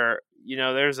you're there,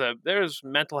 there's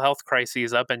mental health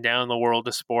crises up and down the world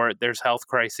of sport. There's health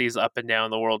crises up and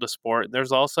down the world of sport.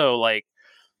 There's also like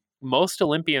most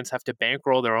Olympians have to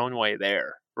bankroll their own way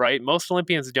there, right? Most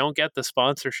Olympians don't get the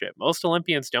sponsorship. Most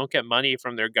Olympians don't get money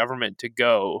from their government to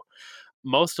go.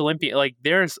 Most Olympian, like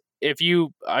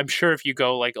I'm sure if you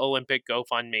go like Olympic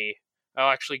GoFundMe,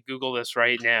 I'll actually Google this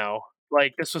right now.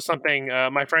 Like this was something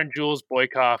my friend Jules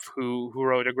Boykoff, who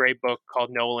wrote a great book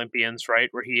called No Olympians, right?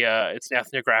 Where it's an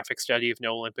ethnographic study of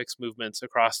no Olympics movements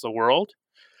across the world.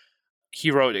 He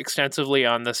wrote extensively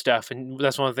on this stuff, and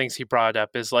that's one of the things he brought up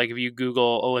is like if you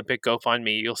Google Olympic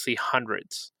GoFundMe, you'll see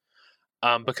hundreds,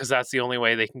 because that's the only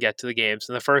way they can get to the games.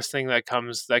 And the first thing that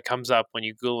comes up when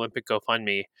you Google Olympic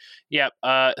GoFundMe,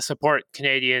 support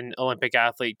Canadian Olympic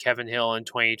athlete Kevin Hill in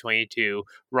 2022,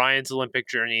 Ryan's Olympic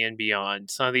journey and beyond.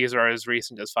 Some of these are as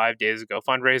recent as 5 days ago.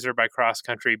 Fundraiser by Cross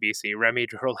Country BC, Remy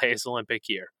Drolet's Olympic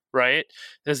year. Right,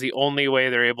 this is the only way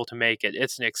they're able to make it.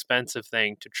 It's an expensive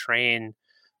thing to train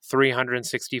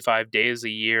 365 days a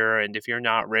year, and if you're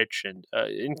not rich, and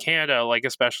in Canada, like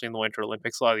especially in the Winter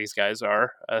Olympics, a lot of these guys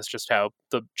are. It's just how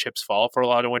the chips fall for a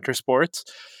lot of winter sports.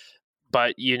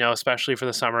 But, especially for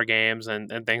the summer games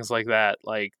and things like that,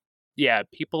 like, yeah,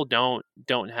 people don't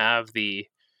have the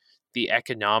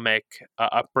economic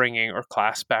upbringing or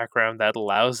class background that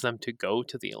allows them to go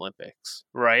to the Olympics,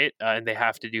 right? And they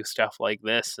have to do stuff like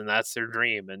this, and that's their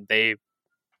dream, and they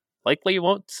likely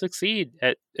won't succeed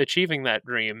at achieving that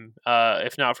dream,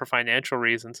 if not for financial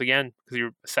reasons, again, because you're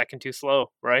a second too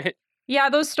slow, right? Yeah,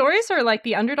 those stories are like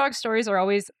the underdog stories are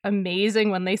always amazing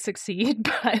when they succeed,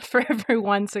 but for every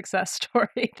one success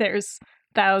story, there's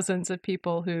thousands of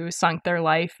people who sunk their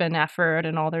life and effort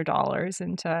and all their dollars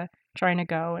into trying to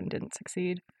go and didn't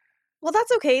succeed. Well,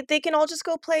 that's okay. They can all just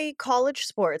go play college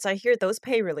sports. I hear those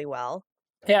pay really well.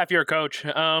 Yeah, if you're a coach.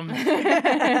 The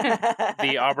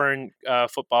Auburn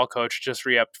football coach just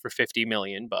re-upped for $50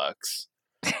 million. Oh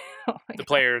The God.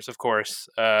 players, of course,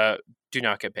 do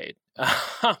not get paid.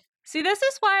 See, this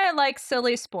is why I like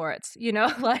silly sports,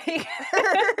 like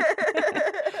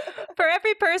for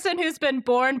every person who's been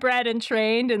born, bred, and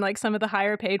trained in like some of the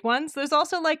higher paid ones, there's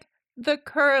also like the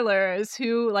curlers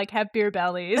who like have beer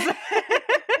bellies.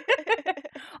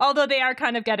 Although they are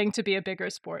kind of getting to be a bigger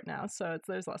sport now, so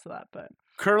there's less of that. But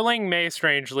Curling may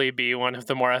strangely be one of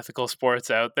the more ethical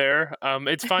sports out there.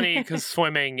 It's funny because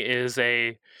swimming is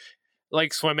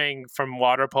like swimming from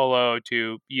water polo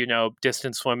to,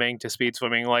 distance swimming to speed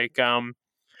swimming. Like,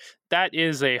 that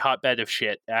is a hotbed of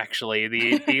shit, actually.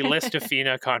 The list of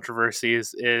FINA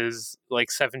controversies is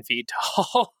like 7 feet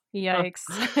tall. yikes.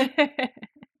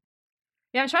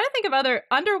 Yeah, I'm trying to think of other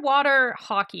underwater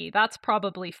hockey. That's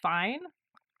probably fine.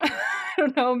 I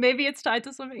don't know. Maybe it's tied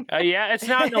to swimming. Yeah, it's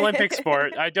not an Olympic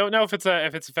sport. I don't know if it's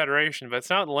a federation, but it's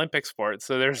not an Olympic sport.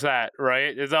 So there's that,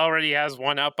 right? It already has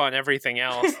one up on everything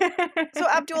else. So,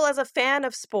 Abdul, as a fan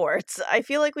of sports, I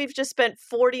feel like we've just spent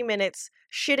 40 minutes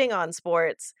shitting on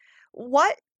sports.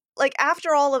 What, like,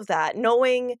 after all of that,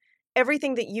 knowing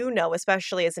everything that you know,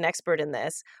 especially as an expert in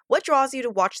this, what draws you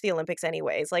to watch the Olympics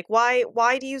anyways? Like, why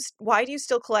do you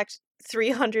still collect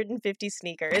 350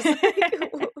 sneakers?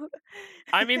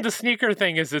 I mean, the sneaker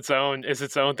thing is its own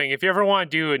thing. If you ever want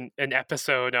to do an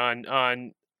episode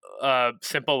on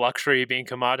simple luxury being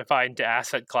commodified into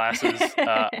asset classes,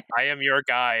 I am your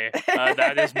guy.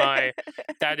 That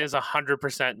is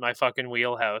 100% my fucking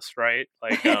wheelhouse, right?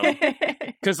 Like,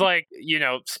 because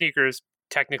sneakers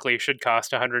technically should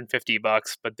cost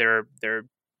 $150, but they're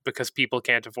because people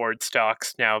can't afford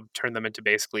stocks now, turn them into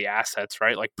basically assets,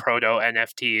 right? Like proto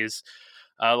NFTs.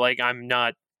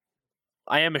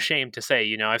 I am ashamed to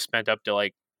say, I've spent up to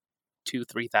like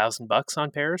 $2,000-3,000 on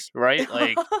pairs, right?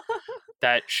 Like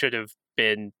that should have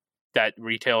been that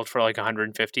retailed for like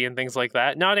 150 and things like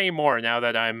that. Not anymore now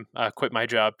that I'm quit my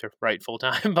job to write full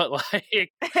time, but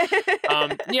like,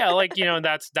 yeah, like,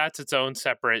 that's its own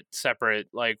separate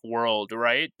like world,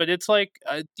 right? But it's like,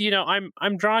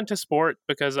 I'm drawn to sport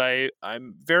because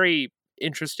I'm very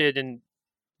interested in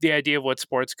the idea of what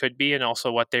sports could be and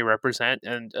also what they represent,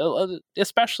 and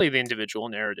especially the individual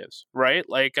narratives, right?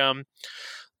 Like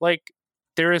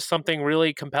there is something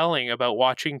really compelling about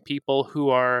watching people who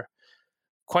are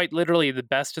quite literally the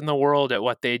best in the world at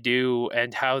what they do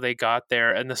and how they got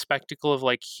there, and the spectacle of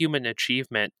like human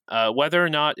achievement, whether or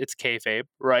not it's kayfabe,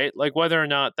 right? Like whether or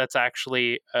not that's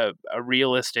actually a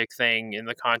realistic thing in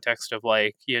the context of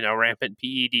like, rampant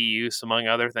PED use, among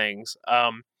other things.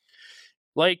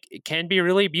 Like it can be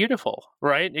really beautiful,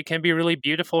 right? It can be really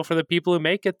beautiful for the people who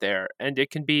make it there, and it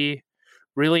can be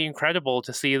really incredible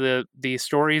to see the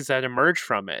stories that emerge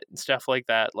from it and stuff like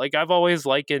that. Like I've always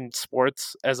likened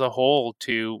sports as a whole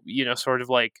to, sort of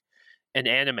like an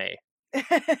anime.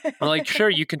 Like sure,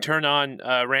 you can turn on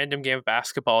a random game of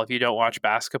basketball if you don't watch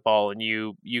basketball, and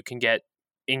you can get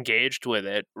engaged with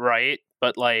it, right?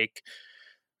 But like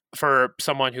for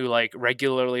someone who like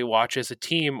regularly watches a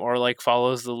team or like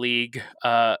follows the league,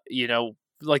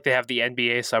 like they have the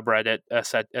NBA subreddit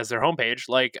set as their homepage,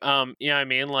 like, I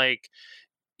mean, like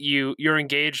you're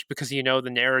engaged because the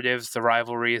narratives, the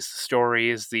rivalries, the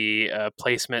stories, the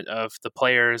placement of the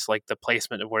players, like the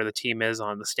placement of where the team is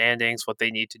on the standings, what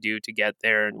they need to do to get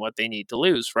there, and what they need to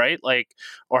lose, right? Like,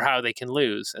 or how they can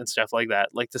lose and stuff like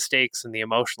that. Like the stakes and the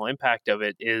emotional impact of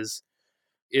it is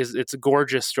it's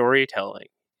gorgeous storytelling.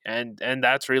 And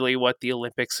that's really what the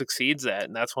Olympics succeeds at,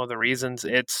 and that's one of the reasons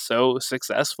it's so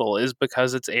successful, is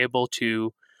because it's able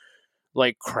to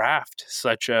like craft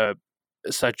such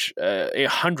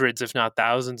hundreds, if not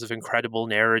thousands, of incredible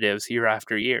narratives year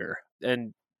after year.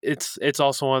 And it's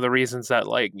also one of the reasons that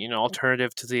like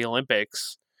alternative to the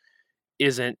Olympics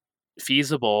isn't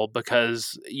feasible,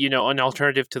 because an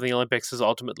alternative to the Olympics is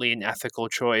ultimately an ethical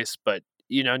choice, but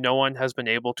no one has been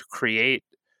able to create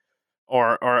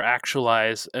or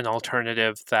actualize an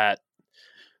alternative that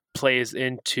plays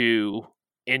into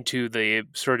the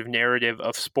sort of narrative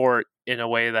of sport in a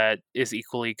way that is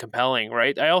equally compelling,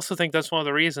 right? I also think that's one of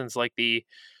the reasons, like the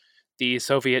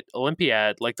Soviet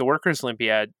Olympiad, like the Workers'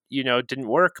 Olympiad, didn't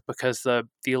work, because the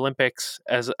Olympics,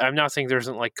 as I'm not saying there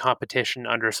isn't like competition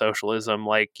under socialism,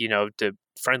 like, to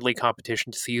friendly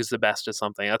competition to see who's the best at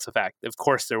something. That's a fact. Of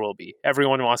course there will be.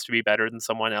 Everyone wants to be better than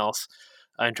someone else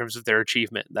in terms of their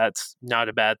achievement. That's not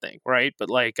a bad thing, right? But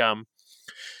like,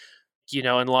 in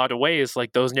a lot of ways,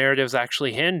 like those narratives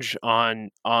actually hinge on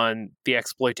the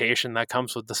exploitation that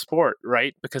comes with the sport,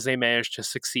 right? Because they managed to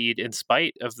succeed in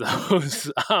spite of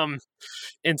those,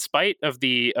 in spite of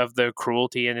the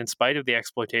cruelty, and in spite of the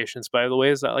exploitation, in spite of the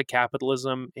ways that like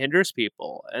capitalism hinders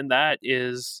people, and that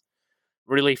is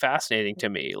really fascinating to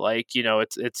me. Like,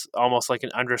 it's almost like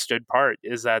an understood part,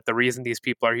 is that the reason these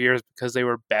people are here is because they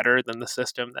were better than the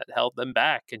system that held them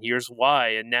back, and here's why.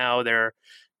 And now they're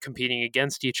competing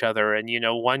against each other, and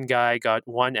one guy got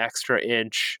 1 extra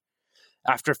inch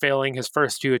after failing his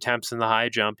first 2 attempts in the high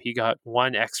jump. He got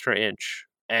 1 extra inch,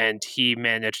 and he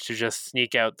managed to just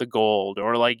sneak out the gold.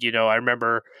 Or like, I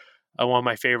remember one of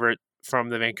my favorite from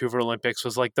the Vancouver Olympics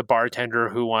was like the bartender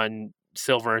who won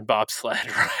silver in bobsled,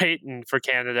 right? And for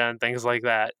Canada and things like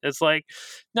that. It's like,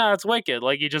 no, it's wicked.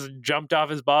 Like, he just jumped off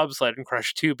his bobsled and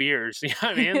crushed 2 beers. You know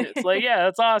what I mean? It's like, yeah,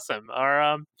 that's awesome.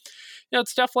 Or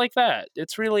stuff like that.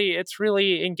 It's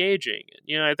really engaging.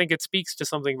 I think it speaks to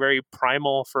something very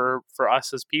primal for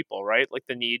us as people, right? Like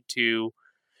the need to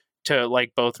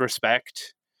like both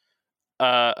respect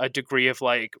a degree of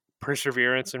like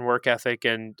perseverance and work ethic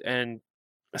and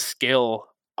skill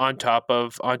on top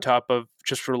of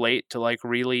just relate to like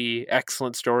really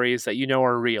excellent stories that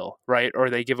are real, right? Or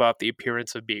they give off the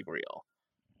appearance of being real.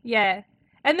 Yeah.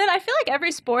 And then I feel like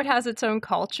every sport has its own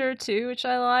culture too, which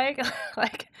I like.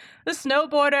 Like the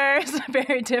snowboarder is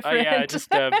very different. Oh yeah,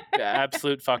 just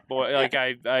absolute fuckboy. Like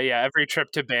every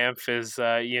trip to Banff is is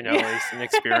an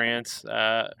experience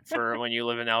for when you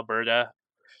live in Alberta.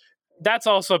 That's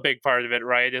also a big part of it,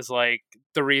 right? Is like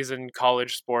the reason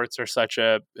college sports are such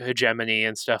a hegemony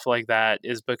and stuff like that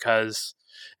is because,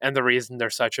 and the reason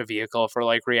they're such a vehicle for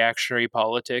like reactionary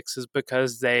politics is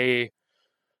because this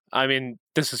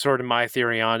is sort of my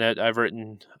theory on it. I've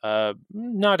written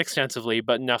not extensively,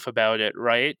 but enough about it,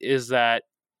 right? Is that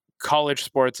college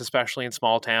sports, especially in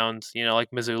small towns,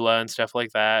 like Missoula and stuff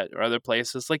like that, or other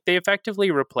places, like they effectively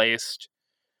replaced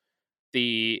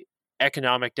the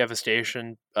economic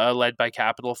devastation led by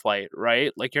capital flight,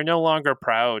 right? Like you're no longer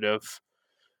proud of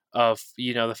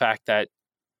the fact that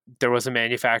there was a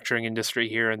manufacturing industry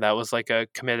here and that was like a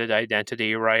committed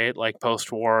identity, right? Like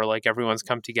post-war, like everyone's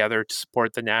come together to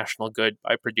support the national good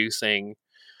by producing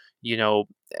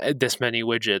this many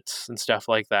widgets and stuff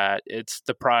like that. It's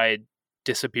the pride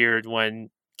disappeared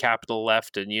when capital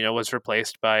left and was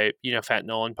replaced by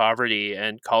fentanyl and poverty.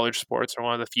 And college sports are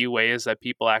one of the few ways that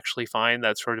people actually find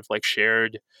that sort of like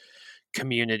shared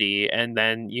community. And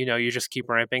then you just keep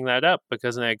ramping that up,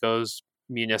 because then it goes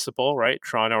municipal, right?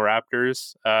 Toronto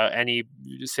Raptors, any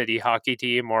city hockey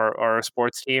team or a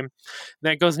sports team, and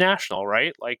then it goes national,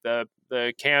 right? Like the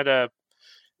Canada,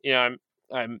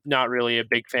 I'm not really a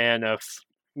big fan of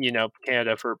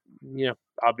Canada for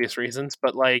obvious reasons,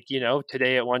 but like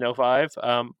today at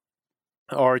 1:05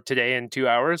 or today in 2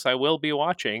 hours, I will be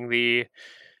watching the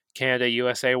Canada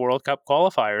USA World Cup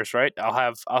qualifiers, right? I'll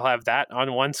have that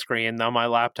on one screen. On my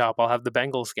laptop, I'll have the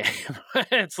Bengals game.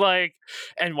 It's like,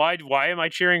 and why am I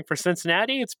cheering for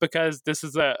Cincinnati? It's because this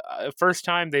is a first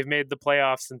time they've made the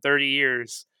playoffs in 30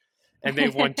 years. And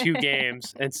they've won 2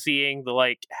 games, and seeing the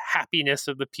like happiness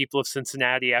of the people of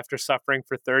Cincinnati after suffering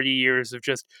for 30 years of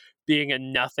just being a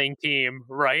nothing team,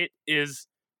 right, is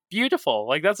beautiful.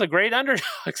 Like that's a great underdog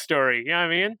story. You know what I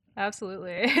mean?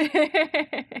 Absolutely.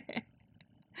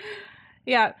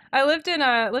 Yeah, I lived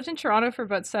in Toronto for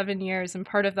about 7 years, and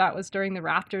part of that was during the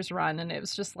Raptors run, and it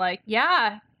was just like,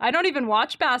 yeah, I don't even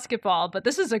watch basketball, but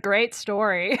this is a great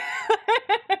story.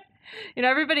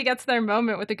 Everybody gets their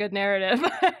moment with a good narrative.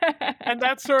 And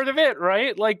that's sort of it,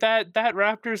 right? Like that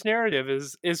Raptors narrative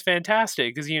is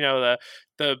fantastic, because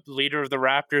the leader of the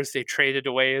Raptors, they traded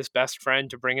away his best friend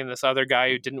to bring in this other guy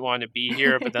who didn't want to be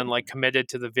here, but then like committed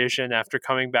to the vision after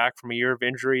coming back from a year of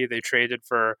injury. They traded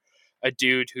for a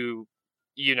dude who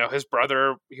his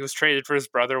brother, he was traded for his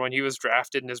brother when he was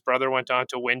drafted, and his brother went on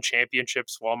to win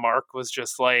championships while Mark was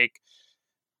just like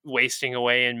wasting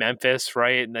away in Memphis,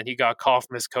 right? And then he got a call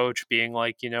from his coach being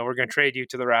like, we're going to trade you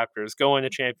to the Raptors, go win a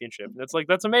championship. And it's like,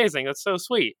 that's amazing. That's so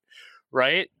sweet,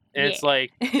 right? And it's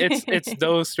like, it's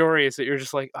those stories that you're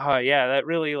just like, oh yeah, that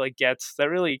really like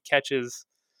catches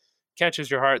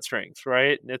your heartstrings,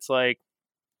 right? And it's like,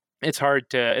 it's hard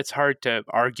to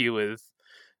argue with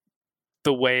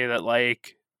the way that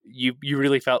like you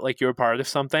really felt like you were part of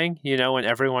something, when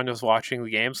everyone was watching the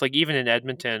games. Like even in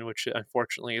Edmonton, which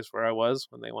unfortunately is where I was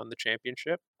when they won the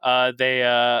championship. They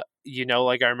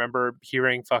like I remember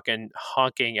hearing fucking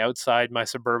honking outside my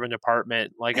suburban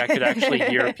apartment. Like I could actually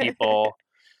hear people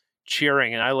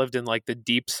cheering, and I lived in like the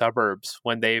deep suburbs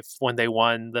when they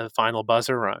won the final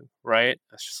buzzer run, right?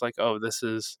 It's just like, oh, this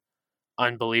is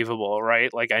unbelievable,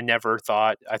 right? Like I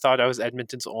thought I was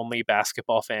Edmonton's only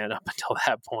basketball fan up until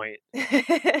that point.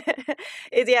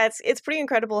 Yeah, it's pretty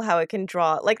incredible how it can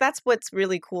draw. Like that's what's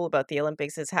really cool about the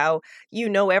Olympics is how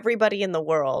everybody in the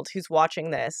world who's watching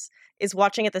this is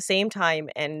watching at the same time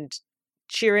and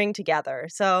cheering together.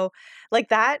 So, like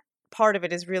that part of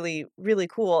it is really really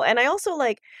cool. And I also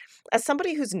like as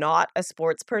somebody who's not a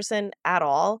sports person at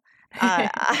all,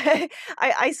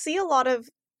 I see a lot of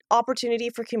opportunity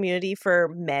for community for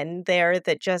men there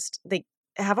that just they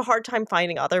have a hard time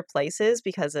finding other places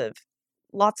because of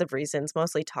lots of reasons,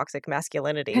 mostly toxic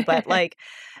masculinity, but, like,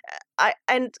 I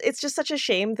and it's just such a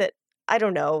shame that I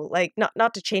don't know, like,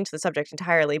 not to change the subject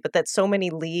entirely, but that so many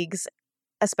leagues,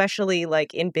 especially,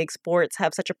 like, in big sports,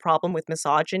 have such a problem with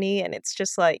misogyny, and it's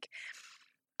just, like,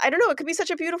 I don't know, it could be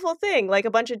such a beautiful thing, like,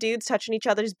 a bunch of dudes touching each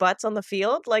other's butts on the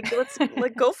field, like, let's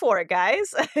like, go for it,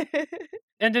 guys.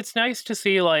 And it's nice to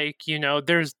see like,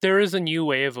 there is a new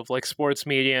wave of like sports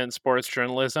media and sports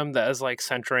journalism that is like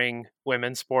centering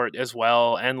women's sport as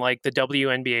well. And like the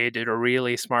WNBA did a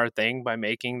really smart thing by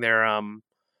making their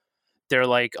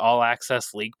like all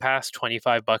access league pass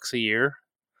 $25 a year,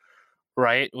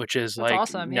 right? Which is That's like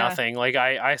awesome. Yeah. nothing. Like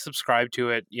I subscribe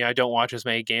to it. I don't watch as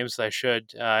many games as I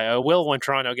should. I will when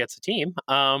Toronto gets a team.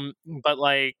 But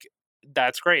like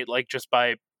that's great. Like just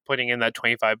by putting in that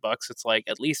 $25, it's like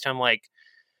at least I'm like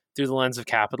through the lens of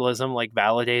capitalism, like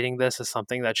validating this as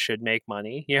something that should make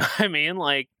money. You know what I mean?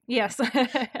 Like, Yes.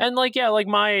 and like, yeah, like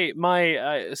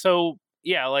so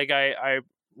yeah, like I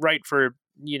write for,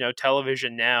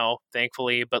 television now,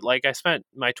 thankfully, but like I spent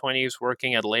my 20s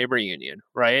working at a labor union,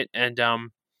 right? And,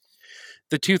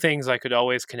 the two things I could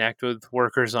always connect with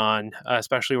workers on,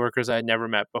 especially workers I had never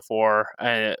met before,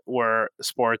 were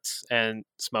sports and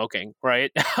smoking,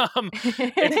 right?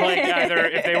 It's like either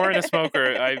if they weren't a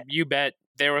smoker, you bet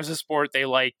there was a sport they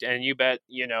liked, and you bet,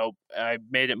 I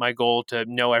made it my goal to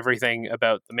know everything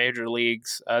about the major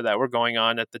leagues that were going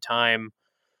on at the time,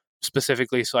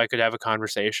 specifically so I could have a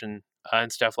conversation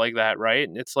and stuff like that, right?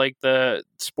 And it's like the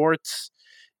sports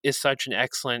is such an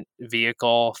excellent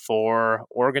vehicle for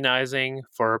organizing,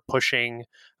 for pushing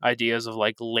ideas of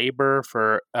like labor,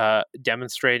 for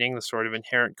demonstrating the sort of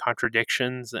inherent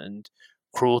contradictions and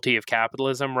cruelty of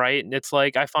capitalism, right? And it's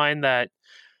like I find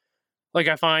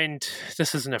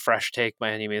this isn't a fresh take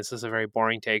by any means. This is a very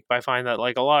boring take, but I find that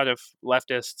like a lot of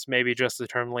leftists, maybe just the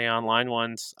terminally online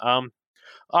ones,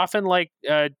 often like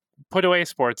put away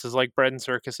sports as like bread and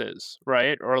circuses,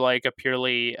 right? Or like a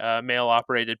purely male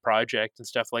operated project and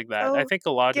stuff like that. I Oh, think a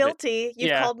lot of it, guilty. You've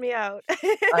yeah. called me out.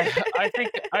 I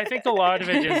think a lot of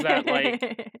it is that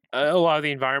like a lot of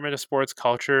the environment of sports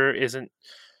culture isn't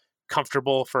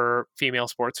comfortable for female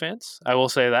sports fans. I will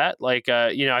say that. Like,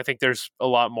 I think there's a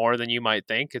lot more than you might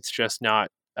think. It's just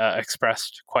not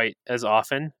expressed quite as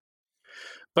often.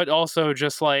 But also,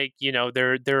 just like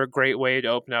they're a great way to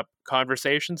open up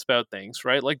conversations about things,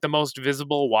 right? Like the most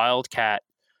visible wildcat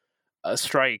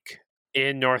strike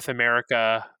in North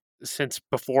America since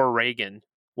before Reagan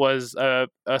was a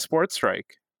sports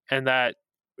strike, and that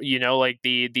like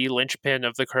the linchpin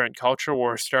of the current culture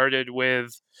war started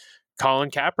with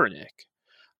Colin Kaepernick.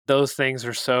 Those things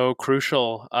are so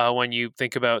crucial when you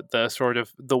think about the sort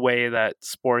of the way that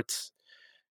sports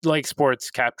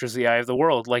captures the eye of the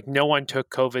world. Like no one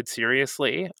took COVID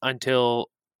seriously until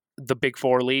the big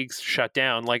four leagues shut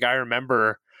down. Like I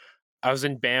remember I was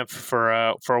in Banff for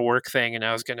a work thing, and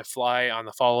I was going to fly on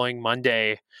the following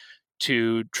Monday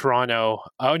to Toronto.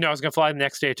 Oh no, I was going to fly the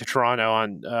next day to Toronto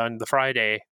on the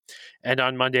Friday, and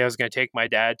on Monday I was going to take my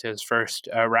dad to his first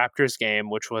Raptors game,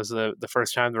 which was the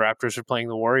first time the Raptors were playing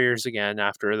the Warriors again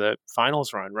after the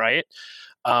finals run, right?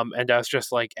 And I was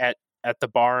just like at the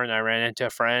bar, and I ran into a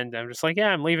friend. I'm just like, yeah,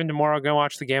 I'm leaving tomorrow. I'll go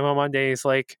watch the game on Monday. He's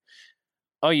like,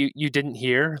 oh, you didn't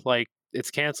hear? Like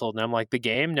it's canceled. And I'm like, the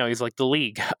game? No, he's like, the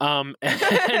league. And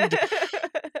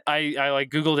I like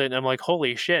Googled it, and I'm like,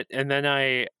 holy shit. And then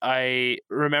I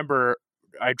remember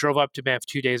I drove up to Banff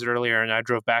 2 days earlier, and I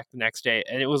drove back the next day,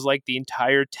 and it was like the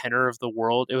entire tenor of the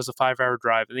world. It was a 5-hour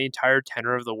drive, and the entire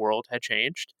tenor of the world had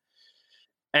changed.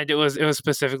 And it was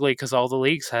specifically because all the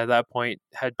leagues had at that point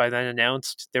had by then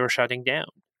announced they were shutting down.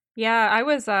 Yeah, I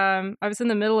was in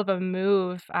the middle of a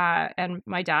move, and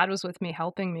my dad was with me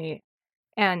helping me.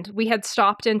 And we had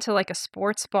stopped into like a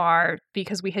sports bar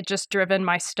because we had just driven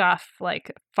my stuff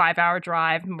like 5-hour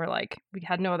drive, and we're like we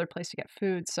had no other place to get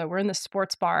food. So we're in this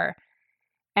sports bar,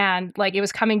 and like it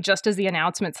was coming just as the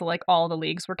announcement, so like all the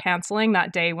leagues were canceling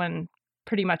that day when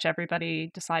pretty much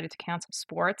everybody decided to cancel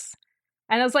sports.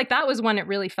 And I was like, that was when it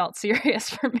really felt serious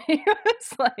for me. It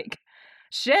was like,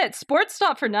 shit, sports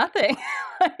stopped for nothing.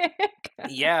 Like,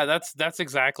 Yeah, that's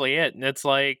exactly it. And it's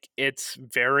like it's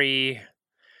very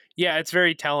yeah, it's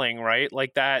very telling, right?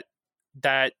 Like that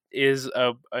is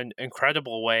an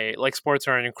incredible way. Like sports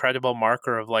are an incredible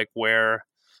marker of like where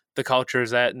the culture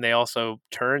is at, and they also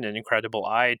turn an incredible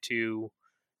eye to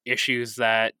issues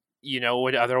that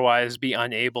would otherwise be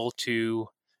unable to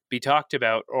be talked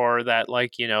about, or that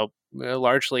like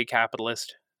largely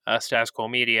capitalist status quo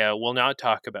media will not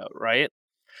talk about, right?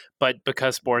 But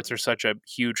because sports are such a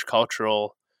huge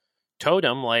cultural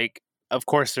totem, like of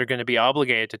course they're going to be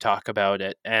obligated to talk about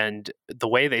it, and the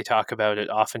way they talk about it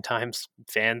oftentimes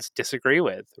fans disagree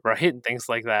with, right? And things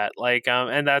like that, like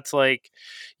and that's like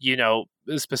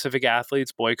specific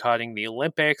athletes boycotting the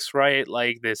Olympics, right?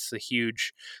 Like this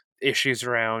huge issues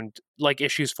around like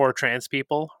issues for trans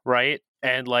people, right?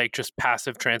 And like just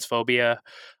passive transphobia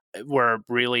were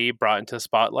really brought into the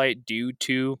spotlight due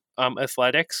to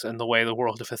athletics and the way the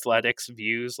world of athletics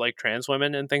views like trans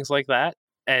women and things like that.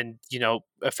 And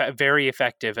very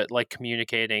effective at like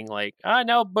communicating like,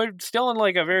 no, but still in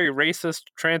like a very racist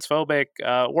transphobic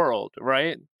world,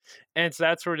 right? And it's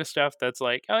that sort of stuff that's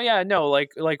like, oh yeah, no,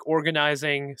 like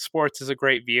organizing sports is a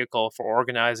great vehicle for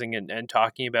organizing and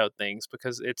talking about things,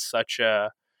 because it's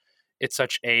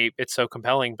so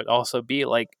compelling, but also be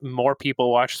like more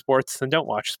people watch sports than don't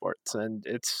watch sports, and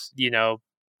it's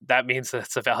that means that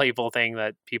it's a valuable thing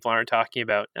that people aren't talking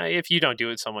about. If you don't do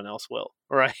it, someone else will,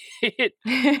 right?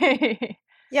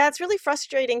 Yeah, it's really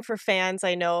frustrating for fans,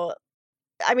 I know.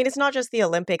 I mean, it's not just the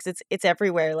Olympics, it's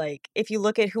everywhere. Like, if you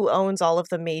look at who owns all of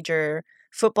the major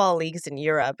football leagues in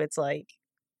Europe, it's like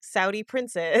Saudi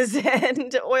princes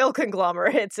and oil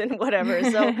conglomerates and whatever.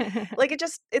 So, like,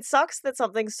 it sucks that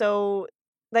something so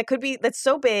that's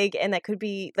so big and that could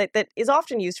be like that is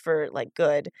often used for like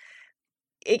good.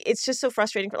 It's just so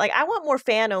frustrating for like I want more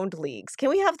fan-owned leagues. Can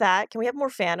we have that? Can we have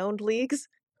more fan-owned leagues?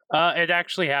 It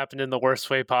actually happened in the worst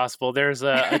way possible. There's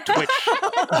a Twitch.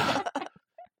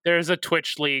 There's a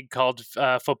Twitch league called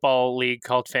football league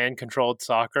called Fan Controlled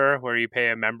Soccer, where you pay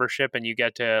a membership and you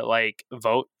get to like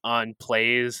vote on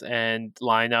plays and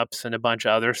lineups and a bunch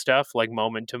of other stuff like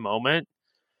moment to moment.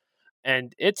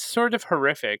 And it's sort of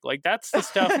horrific. Like that's the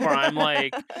stuff where I'm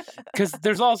like, because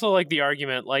there's also like the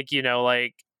argument, like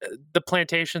like the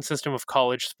plantation system of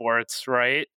college sports,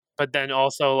 right? But then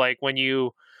also like when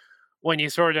you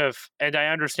sort of, and I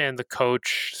understand the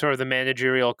coach, sort of the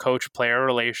managerial coach player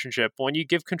relationship, when you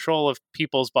give control of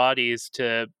people's bodies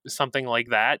to something like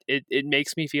that, it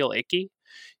makes me feel icky.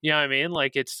 You know what I mean?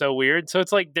 Like it's so weird. So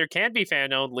it's like there can be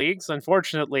fan owned leagues,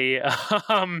 unfortunately,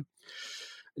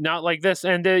 not like this.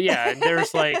 And yeah, and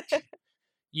there's like,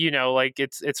 like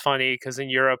it's funny because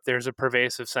in Europe there's a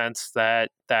pervasive sense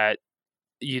that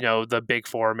the big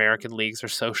four American leagues are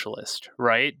socialist,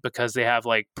 right? Because they have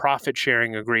like profit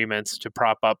sharing agreements to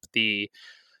prop up the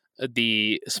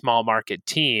small market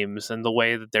teams, and the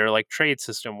way that their like trade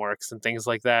system works and things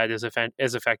like that is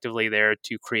effectively there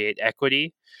to create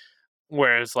equity.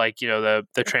 Whereas like the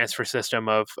transfer system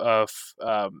of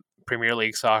Premier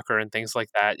League soccer and things like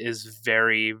that is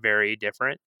very, very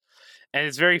different. And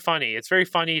it's very funny. It's very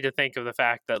funny to think of the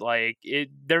fact that like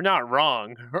they're not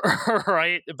wrong,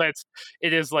 right? But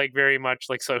it is like very much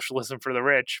like socialism for the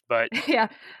rich. But Yeah.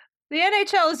 The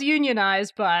NHL is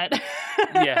unionized, but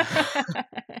yeah,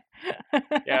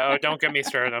 yeah. Oh, don't get me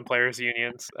started on players'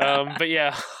 unions. But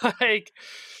yeah, like,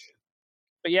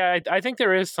 but yeah, I think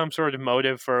there is some sort of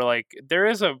motive for like there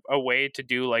is a way to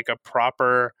do like a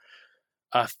proper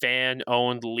a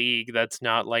fan-owned league that's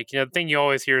not like the thing you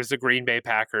always hear is the Green Bay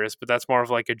Packers, but that's more of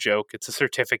like a joke. It's a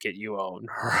certificate you own,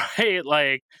 right?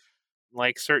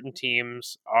 Like certain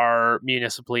teams are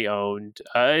municipally owned.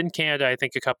 In Canada, I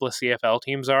think a couple of CFL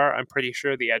teams are. I'm pretty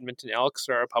sure the Edmonton Elks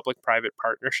are a public-private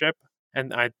partnership,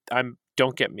 and I'm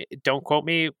don't quote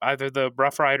me. Either the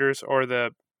Rough Riders or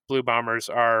the Blue Bombers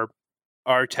are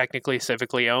technically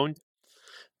civically owned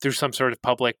through some sort of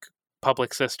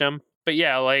public system. But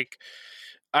yeah, like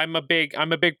I'm a big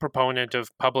proponent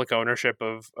of public ownership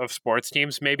of sports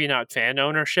teams. Maybe not fan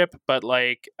ownership, but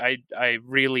like I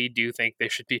really do think they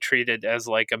should be treated as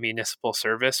like a municipal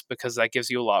service, because that gives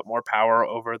you a lot more power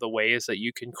over the ways that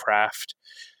you can craft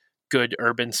good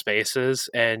urban spaces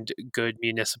and good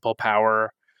municipal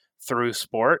power through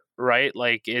sport, right?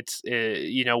 Like it's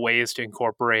ways to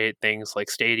incorporate things like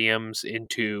stadiums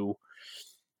into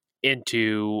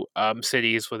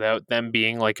cities without them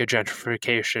being like a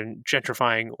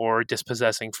gentrifying or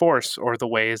dispossessing force, or the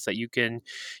ways that you can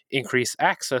increase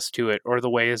access to it, or the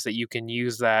ways that you can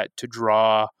use that to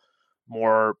draw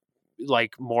more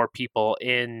more people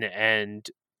in and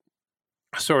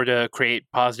sort of create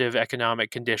positive economic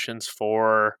conditions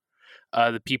for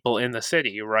the people in the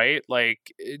city, right? Like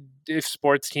if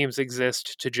sports teams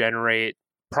exist to generate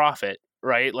profit,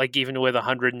 right? Like even with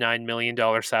 $109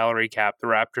 million salary cap, the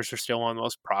Raptors are still one of the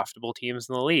most profitable teams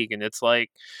in the league. And it's like,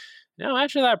 no,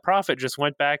 actually that profit just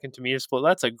went back into municipal.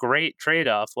 That's a great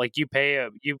trade-off. Like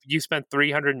you spent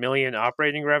 300 million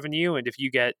operating revenue, and if you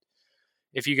get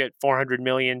 400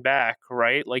 million back,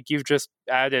 right? Like you've just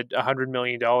added $100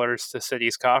 million to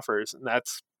cities' coffers, and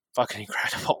that's fucking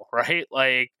incredible, right?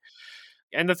 Like,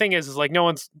 and the thing is like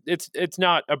it's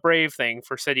not a brave thing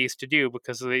for cities to do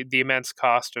because the immense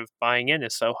cost of buying in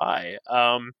is so high.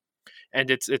 And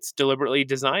it's deliberately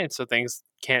designed so things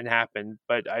can't happen.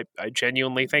 But I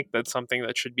genuinely think that's something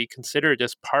that should be considered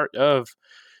as part of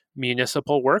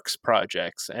municipal works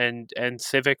projects and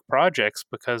civic projects,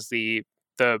 because the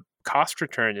cost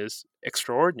return is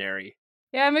extraordinary.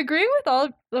 Yeah, I'm agreeing with all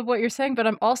of what you're saying, but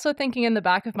I'm also thinking in the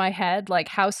back of my head, like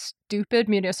how stupid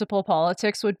municipal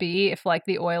politics would be if like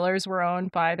the Oilers were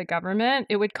owned by the government.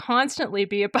 It would constantly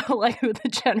be about like who the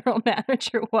general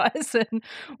manager was and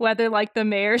whether like the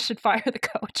mayor should fire the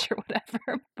coach or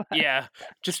whatever. But... Yeah,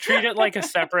 just treat it like a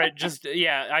separate,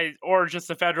 or just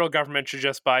the federal government should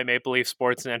just buy Maple Leaf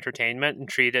Sports and Entertainment and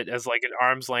treat it as like an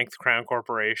arm's length crown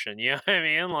corporation. You know what I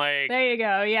mean? Like, there you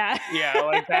go. Yeah. Yeah,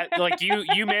 like that. Like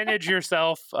you manage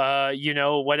yourself,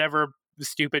 whatever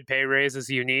stupid pay raises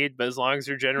you need, but as long as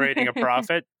you're generating a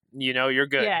profit, you're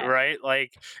good, Yeah. right?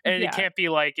 Like, and it can't be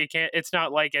like, it's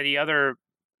not like any other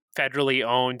federally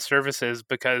owned services,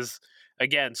 because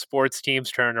again, sports teams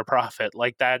turn a profit.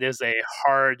 Like that is a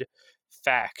hard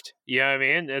fact. You know what I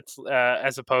mean? It's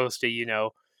as opposed to,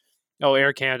 oh,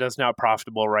 Air Canada's not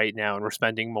profitable right now and we're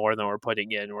spending more than we're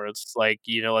putting in, where it's like,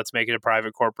 let's make it a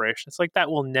private corporation. It's like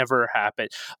that will never happen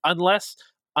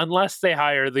unless they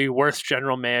hire the worst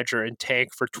general manager and tank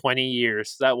for 20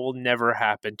 years. That will never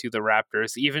happen to the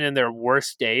Raptors. Even in their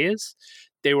worst days,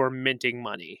 they were minting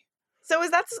money. So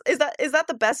is that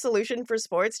the best solution for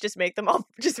sports? Just make them all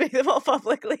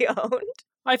publicly owned?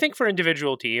 I think for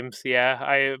individual teams, yeah.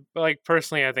 I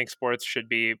personally, I think sports should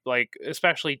be like,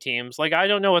 especially teams. Like, I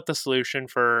don't know what the solution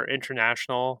for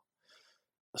international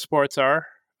sports are,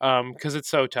 because it's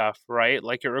so tough, right?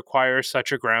 Like, it requires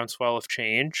such a groundswell of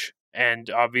change, and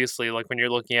obviously, like when you're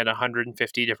looking at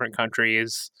 150 different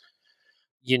countries,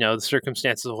 the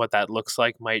circumstances of what that looks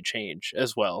like might change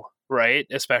as well, right?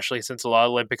 Especially since a lot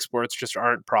of Olympic sports just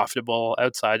aren't profitable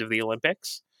outside of the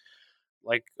Olympics.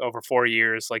 Like over 4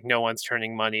 years, like no one's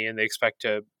turning money, and they expect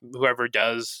whoever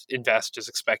does invest is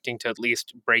expecting to at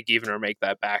least break even or make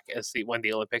that back when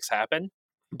the Olympics happen.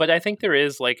 But I think there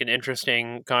is like an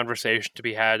interesting conversation to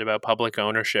be had about public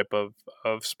ownership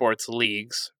of sports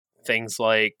leagues, things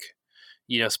like,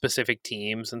 specific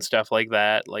teams and stuff like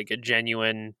that, like a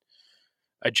genuine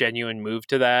move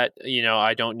to that.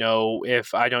 I don't know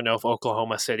if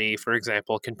Oklahoma City, for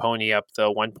example, can pony up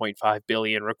the 1.5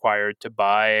 billion required to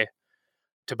buy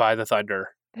the Thunder.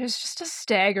 There's just a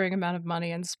staggering amount of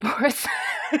money in sports.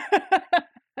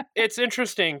 It's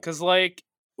interesting because, like,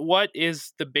 what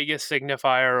is the biggest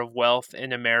signifier of wealth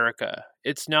in America?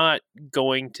 It's not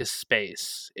going to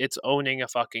space. It's owning a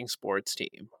fucking sports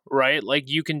team, right? Like,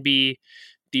 you can be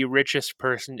the richest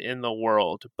person in the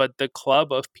world, but the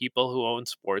club of people who own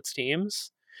sports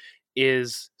teams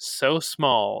is so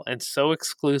small and so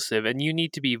exclusive, and you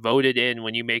need to be voted in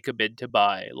when you make a bid to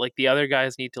buy. Like, the other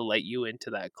guys need to let you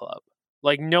into that club.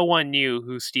 Like, no one knew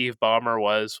who Steve Ballmer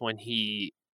was when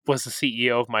he was the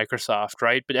CEO of Microsoft,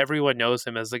 right? But everyone knows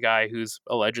him as the guy who's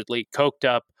allegedly coked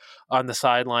up on the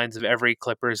sidelines of every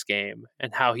Clippers game,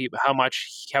 and how he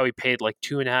paid like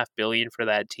 $2.5 billion for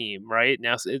that team, right?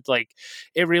 Now it's like,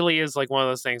 it really is like one of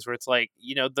those things where it's like,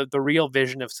 the real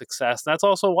vision of success. That's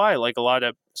also why like a lot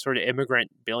of sort of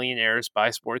immigrant billionaires buy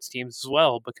sports teams as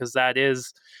well, because that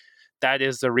is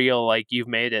the real, like, you've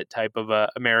made it type of a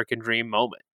American dream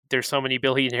moment. There's so many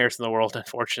billionaires in the world,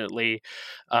 unfortunately,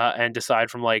 and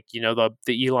aside from like,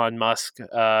 the Elon Musk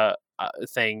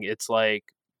thing, it's like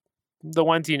the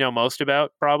ones most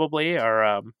about probably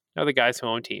are the guys who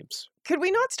own teams. Could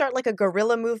we not start like a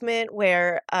guerrilla movement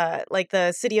where like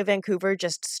the city of Vancouver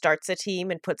just starts a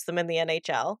team and puts them in the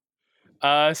NHL?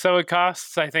 So it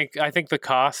costs, I think the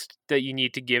cost that you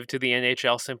need to give to the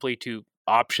NHL simply to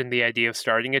optioned the idea of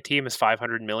starting a team is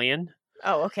 $500 million.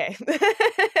 Oh, okay.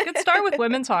 Good start with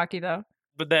women's hockey, though.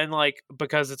 But then, like,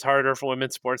 because it's harder for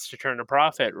women's sports to turn a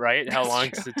profit, right? How That's long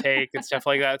true. does it take and stuff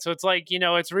like that? So it's like,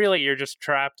 it's really, you're just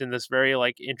trapped in this very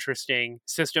like interesting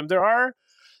system. There are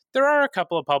a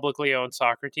couple of publicly owned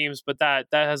soccer teams, but that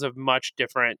has a much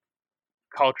different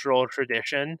cultural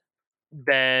tradition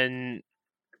than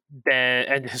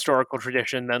and historical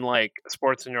tradition than like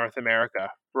sports in North America,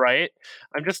 right?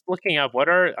 I'm just looking up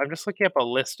a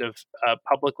list of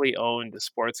publicly owned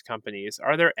sports companies.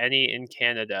 Are there any in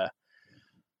Canada?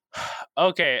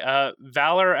 Okay,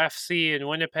 Valor FC in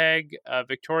Winnipeg,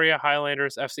 Victoria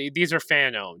Highlanders FC. These are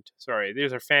fan owned. Sorry,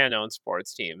 these are fan owned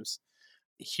sports teams.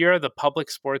 Here are the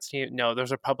public sports teams. No,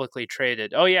 those are publicly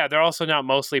traded. Oh yeah, they're also not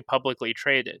mostly publicly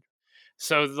traded.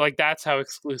 So like that's how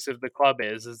exclusive the club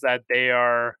is that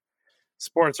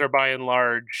sports are by and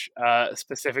large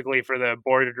specifically for the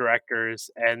board of directors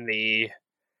and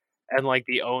like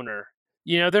the owner.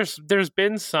 There's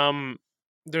been some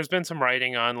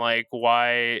writing on like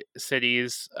why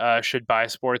cities should buy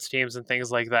sports teams and things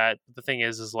like that. The thing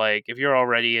is like if you're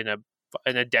already in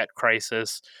a debt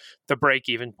crisis, the break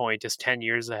even point is 10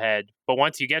 years ahead. But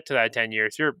once you get to that 10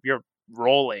 years, you're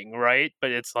rolling, right?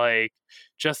 But it's like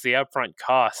just the upfront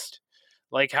cost.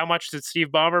 Like how much did Steve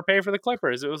Ballmer pay for the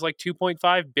Clippers? It was like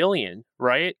 2.5 billion,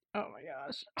 right? Oh my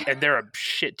gosh. And they're a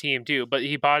shit team too, but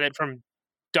he bought it from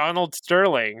Donald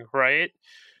Sterling, right?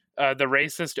 The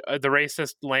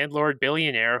racist landlord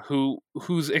billionaire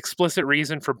whose explicit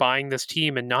reason for buying this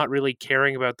team and not really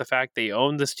caring about the fact they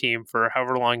owned this team for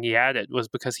however long he had it was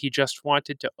because he just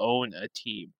wanted to own a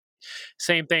team.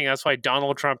 Same thing. That's why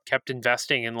Donald Trump kept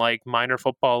investing in like minor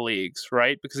football leagues,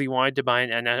 right? Because he wanted to buy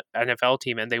an NFL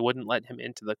team and they wouldn't let him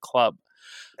into the club.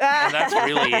 And that's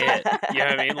really it. You know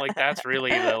what I mean? Like that's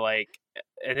really the like,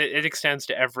 and it extends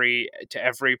to every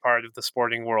part of the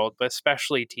sporting world, but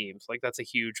especially teams. Like that's a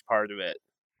huge part of it.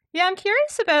 Yeah, I'm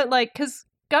curious about like because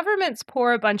governments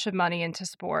pour a bunch of money into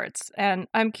sports, and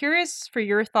I'm curious for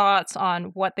your thoughts on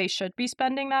what they should be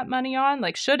spending that money on.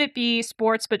 Like, should it be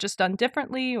sports but just done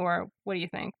differently, or what do you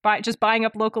think? Just buying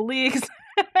up local leagues?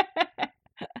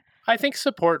 I think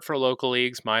support for local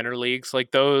leagues, minor leagues,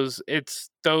 like those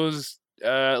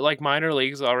like minor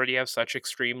leagues already have such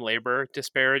extreme labor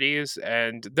disparities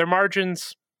and their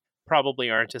margins probably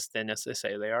aren't as thin as they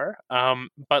say they are.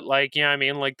 But like, I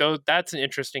mean, like that's an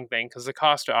interesting thing because the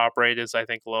cost to operate is, I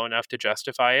think, low enough to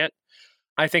justify it.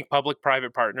 I think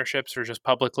public-private partnerships or just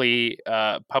publicly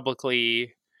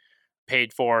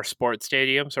paid for sports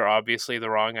stadiums are obviously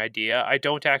the wrong idea. I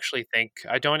don't actually think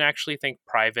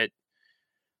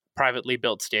privately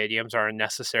built stadiums are a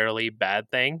necessarily bad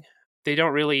thing. They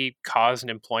don't really cause an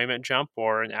employment jump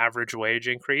or an average wage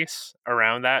increase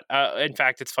around that. In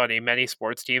fact, it's funny. Many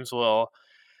sports teams will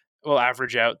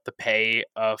average out the pay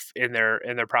in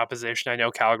their proposition. I know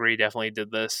Calgary definitely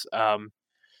did this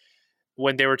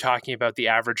when they were talking about the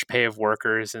average pay of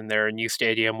workers in their new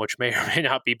stadium, which may or may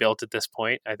not be built at this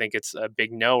point. I think it's a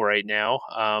big no right now.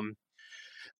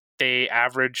 They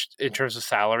averaged in terms of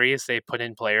salaries. They put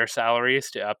in player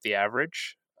salaries to up the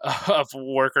average of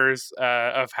workers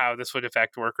of how this would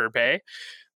affect worker pay,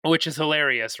 which is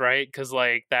hilarious, right? Because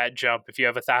like that jump, if you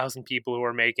have 1,000 people who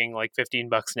are making like $15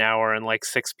 an hour and like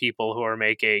 6 people who are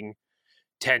making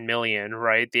 10 million,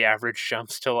 right? The average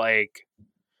jumps to like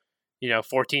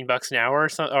 $14 an hour or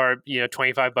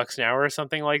 $25 an hour or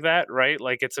something like that, right?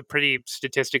 Like it's a pretty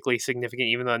statistically significant,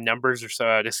 even though the numbers are so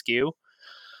out of skew.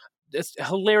 It's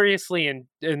hilariously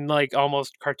and like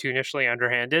almost cartoonishly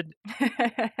underhanded.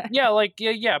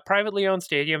 Yeah, privately owned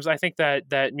stadiums. I think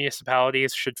that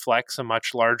municipalities should flex a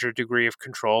much larger degree of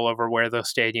control over where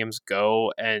those stadiums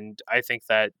go, and I think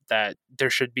that there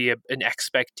should be an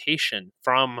expectation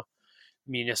from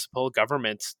municipal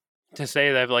governments to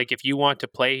say that like if you want to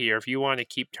play here, if you want to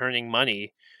keep turning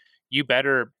money, you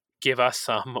better give us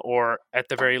some, or at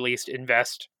the very least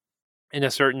invest in a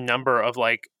certain number of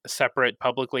like separate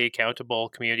publicly accountable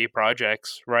community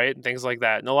projects, right? And things like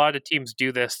that. And a lot of teams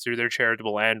do this through their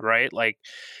charitable end, right? Like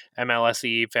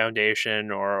MLSE Foundation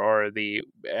or the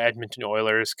Edmonton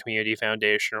Oilers Community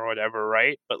Foundation or whatever,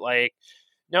 right? But like,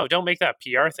 no, don't make that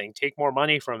PR thing. Take more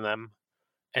money from them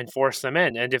and force them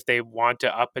in. And if they want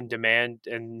to up and demand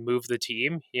and move the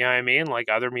team, you know what I mean? Like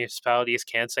other municipalities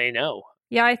can't say no.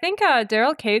 Yeah, I think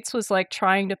Daryl Cates was like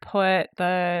trying to put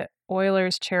the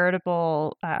Oilers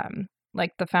charitable,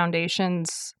 like the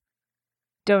foundation's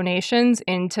donations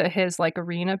into his like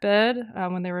arena bid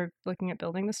when they were looking at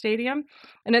building the stadium.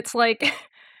 And it's like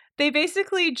they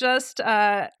basically just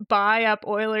buy up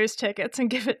Oilers tickets and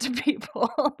give it to people.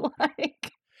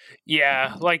 Like,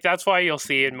 Yeah, like that's why you'll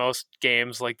see in most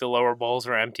games like the lower bowls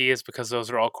are empty is because those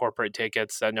are all corporate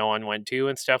tickets that no one went to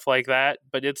and stuff like that.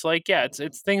 But it's like, yeah,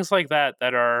 it's things like that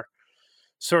that are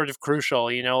sort of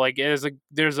crucial, you know, like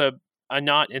there's a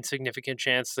not insignificant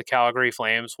chance the Calgary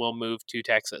Flames will move to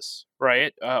Texas,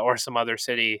 right? Or some other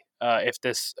city if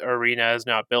this arena is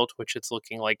not built, which it's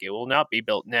looking like it will not be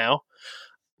built now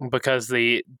because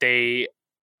they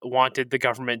wanted the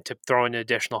government to throw in an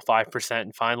additional 5%,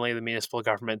 and finally the municipal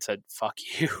government said fuck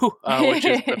you, which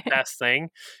is the best thing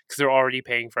because they're already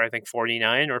paying for I think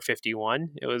 49 or 51,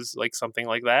 it was like something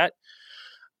like that.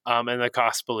 And the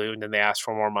cost ballooned and they asked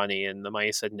for more money and the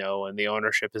money said no, and the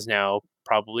ownership is now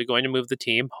probably going to move the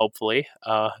team, hopefully.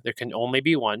 There can only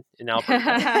be one in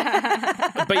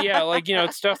Alberta. But yeah, like, you know,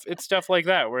 it's stuff like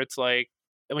that where it's like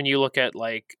when you look at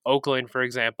like Oakland, for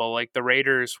example, like the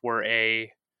Raiders were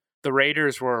a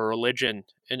religion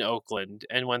in Oakland,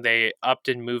 and when they upped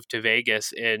and moved to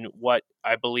Vegas in what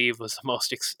I believe was the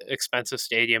most expensive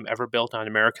stadium ever built on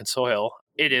American soil,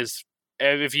 it is,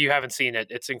 if you haven't seen it,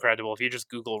 it's incredible. If you just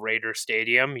Google Raider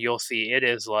Stadium, you'll see it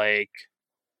is like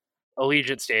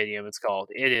Allegiant Stadium, it's called.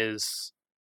 It is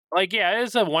like, yeah, it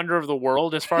is a wonder of the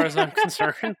world as far as I'm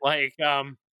concerned. Like,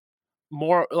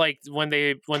 more like when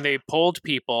they polled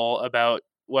people about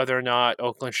whether or not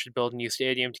Oakland should build a new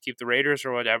stadium to keep the Raiders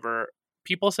or whatever,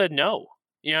 people said no.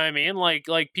 You know what I mean? Like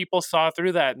people saw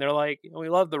through that and they're like, we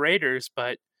love the Raiders,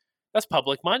 but that's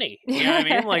public money. You know what I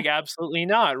mean? Like absolutely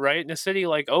not, right? In a city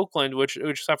like Oakland, which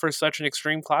suffers such an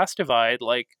extreme class divide,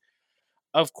 like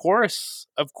of course,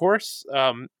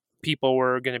 people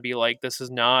were going to be like, this is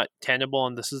not tenable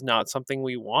and this is not something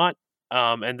we want.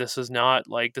 And this is not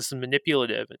like, this is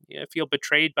manipulative. And you know, feel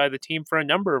betrayed by the team for a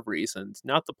number of reasons,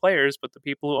 not the players, but the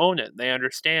people who own it. They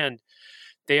understand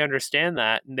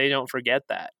that and they don't forget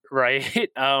that. Right.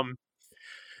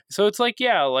 So it's like,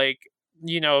 yeah, like,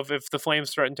 you know, if the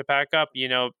Flames threaten to pack up, you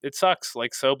know, it sucks.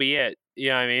 Like, so be it. You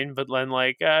know what I mean? But then,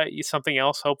 like, something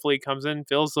else hopefully comes in,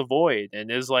 fills the void, and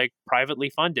is like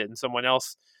privately funded, and someone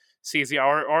else sees the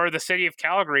or the city of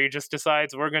Calgary just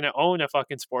decides we're going to own a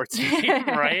fucking sports team,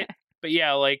 right? But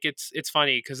yeah, like it's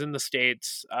funny because in the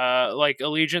States, like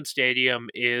Allegiant Stadium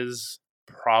is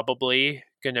probably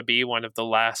going to be one of the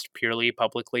last purely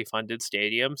publicly funded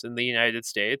stadiums in the United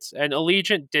States. And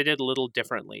Allegiant did it a little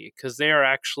differently because they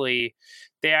actually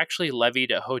levied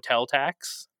a hotel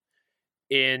tax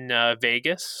in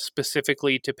Vegas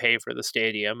specifically to pay for the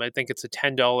stadium. I think it's a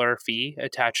 $10 fee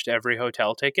attached to every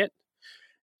hotel ticket.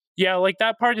 Yeah, like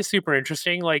that part is super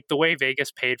interesting. Like the way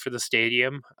Vegas paid for the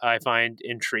stadium, I find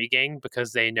intriguing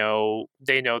because they know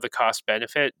the cost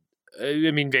benefit.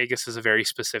 I mean, Vegas is a very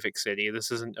specific city.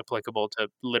 This isn't applicable to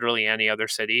literally any other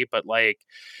city, but like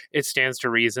it stands to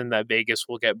reason that Vegas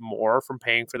will get more from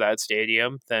paying for that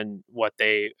stadium than what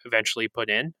they eventually put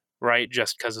in, right?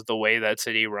 Just because of the way that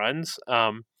city runs.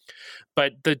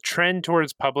 But the trend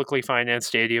towards publicly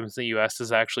financed stadiums in the US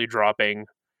is actually dropping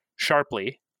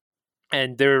sharply.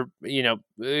 And they're, you know,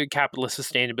 capitalist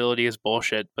sustainability is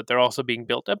bullshit, but they're also being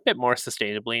built a bit more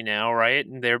sustainably now, right?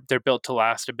 And they're built to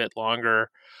last a bit longer.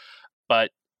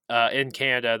 But in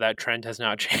Canada, that trend has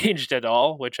not changed at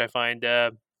all, which I find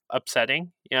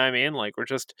upsetting. You know what I mean? Like we're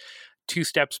just 2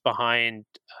 steps behind,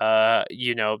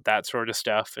 you know, that sort of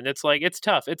stuff. And it's like, it's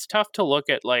tough. It's tough to look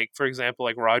at, like, for example,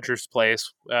 like Rogers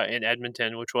Place in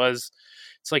Edmonton, which was,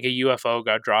 it's like a UFO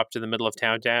got dropped in the middle of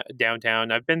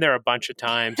downtown. I've been there a bunch of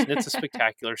times and it's a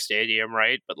spectacular stadium,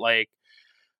 right? But like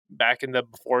back in the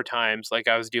before times, like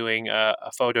I was doing a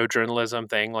photojournalism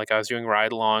thing, like I was doing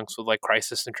ride-alongs with like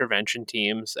crisis intervention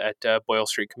teams at Boyle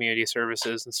Street Community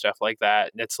Services and stuff like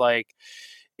that. And it's like,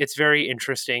 it's very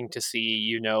interesting to see,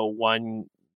 you know, one,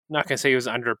 not going to say he was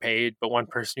underpaid, but one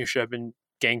person who should have been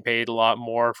getting paid a lot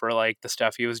more for like the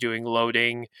stuff he was doing,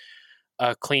 loading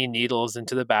clean needles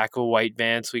into the back of a white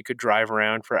van so we could drive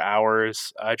around for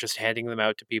hours, just handing them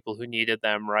out to people who needed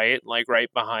them, right? Like right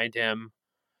behind him,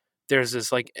 there's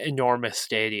this like enormous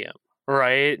stadium,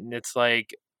 right? And it's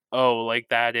like, oh, like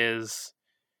that is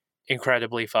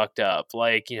incredibly fucked up.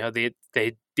 Like, you know, the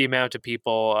amount of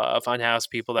people, of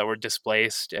unhoused people that were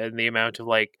displaced, and the amount of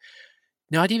like,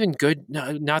 not even good,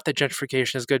 not that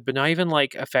gentrification is good, but not even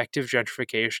like effective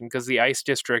gentrification, because the ICE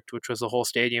district, which was the whole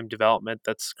stadium development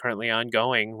that's currently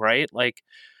ongoing, right? Like,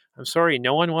 I'm sorry,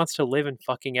 no one wants to live in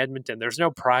fucking Edmonton. There's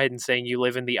no pride in saying you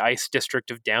live in the ICE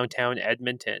district of downtown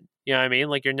Edmonton. You know what I mean?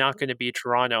 Like, you're not going to be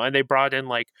Toronto. And they brought in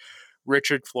like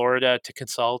Richard Florida to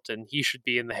consult, and he should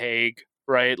be in The Hague,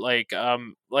 right? Like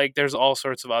there's all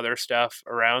sorts of other stuff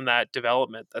around that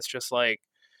development that's just like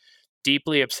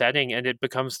deeply upsetting, and it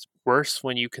becomes worse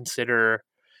when you consider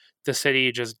the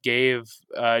city just gave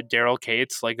Daryl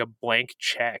Cates like a blank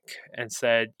check and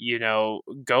said,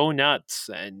 go nuts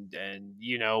and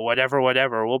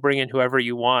whatever. We'll bring in whoever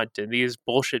you want, and these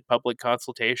bullshit public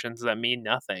consultations that mean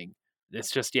nothing.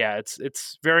 It's just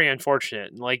it's very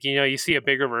unfortunate. And like you see a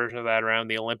bigger version of that around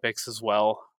the Olympics as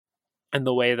well, and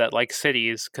the way that like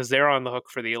cities, because they're on the hook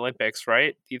for the Olympics,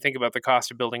 right? You think about the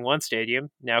cost of building one stadium.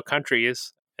 Now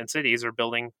countries and cities are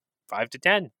building 5 to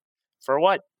 10 for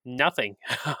what? Nothing.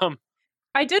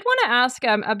 I did want to ask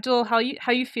Abdul how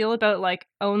you feel about like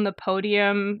own the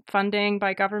podium funding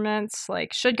by governments.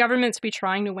 Like, should governments be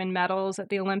trying to win medals at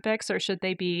the Olympics, or should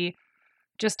they be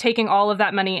just taking all of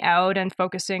that money out and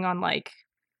focusing on like,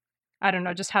 I don't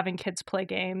know, just having kids play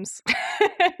games?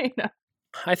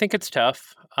 I think it's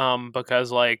tough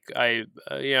because like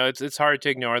it's hard to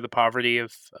ignore the poverty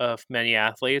of many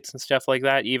athletes and stuff like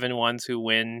that, even ones who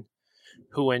win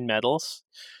medals.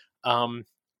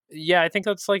 I think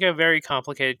that's like a very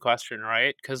complicated question,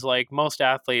 right? Because like most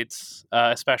athletes,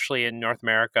 especially in North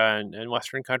America and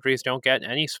Western countries, don't get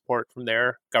any support from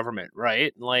their government,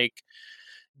 right? Like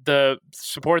the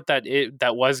support that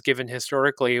was given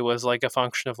historically was like a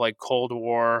function of like Cold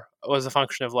War, was a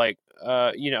function of like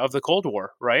of the Cold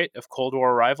War, right? Of Cold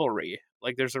War rivalry.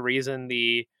 Like there's a reason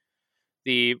the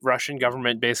Russian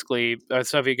government basically,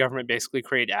 Soviet government basically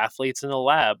created athletes in a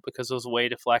lab because it was a way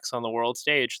to flex on the world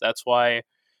stage. That's why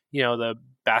the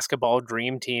basketball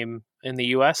dream team in the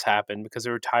US happened, because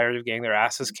they were tired of getting their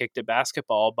asses kicked at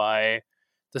basketball by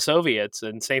the Soviets.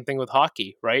 And same thing with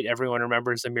hockey, right? Everyone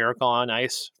remembers the Miracle on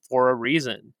Ice for a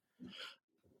reason,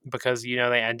 because they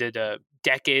ended a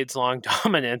decades long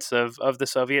dominance of the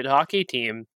Soviet hockey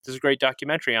team. There's a great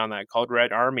documentary on that called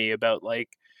Red Army, about like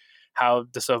how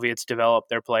the Soviets developed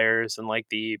their players and like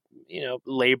the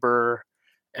labor,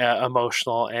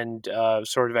 emotional and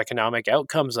sort of economic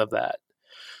outcomes of that.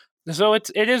 So it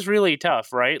is really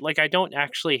tough, right? Like I don't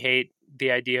actually hate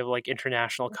the idea of like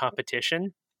international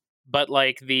competition, but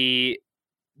like the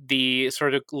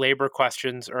sort of labor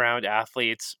questions around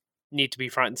athletes need to be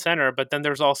front and center. But then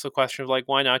there's also a question of like,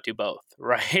 why not do both,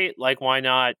 right? Like why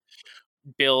not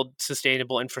build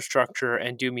sustainable infrastructure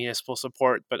and do municipal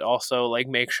support, but also like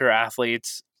make sure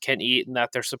athletes can eat and that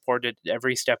they're supported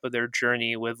every step of their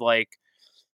journey with like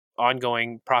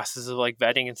ongoing processes of like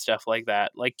vetting and stuff like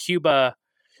that. Like Cuba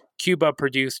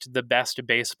produced the best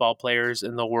baseball players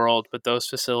in the world, but those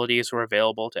facilities were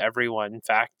available to everyone. In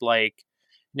fact, like,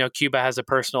 Cuba has a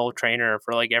personal trainer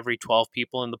for like every 12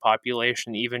 people in the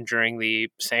population, even during the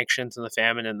sanctions and the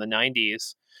famine in the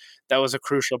 90s. That was a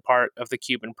crucial part of the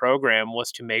Cuban program, was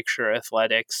to make sure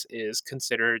athletics is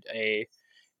considered a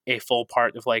full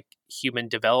part of like human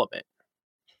development.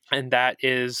 And that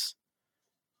is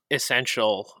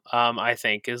essential, I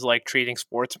think, is like treating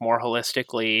sports more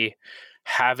holistically,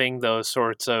 having those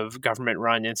sorts of government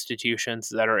run institutions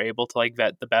that are able to like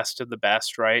vet the best of the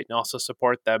best, right? And also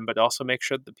support them, but also make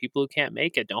sure that the people who can't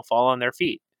make it don't fall on their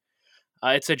feet.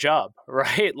 It's a job,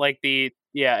 right? Like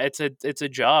it's a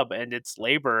job, and it's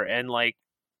labor, and like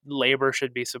labor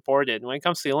should be supported. And when it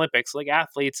comes to the Olympics, like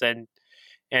athletes and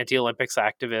anti-Olympics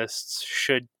activists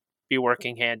should be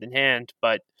working hand in hand,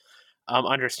 but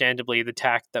understandably, the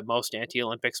tack that most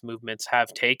anti-Olympics movements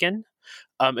have taken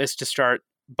is to start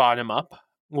bottom up,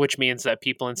 which means that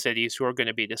people in cities who are going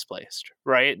to be displaced,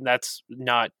 right? And that's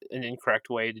not an incorrect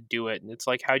way to do it. And it's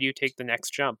like, how do you take the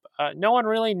next jump? No one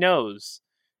really knows.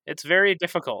 It's very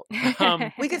difficult.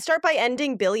 We could start by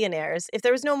ending billionaires. If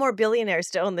there was no more billionaires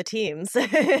to own the teams,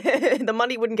 the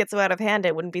money wouldn't get so out of hand.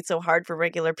 It wouldn't be so hard for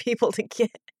regular people to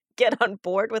get on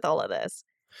board with all of this.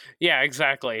 Yeah,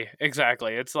 exactly.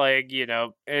 It's like,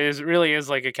 really is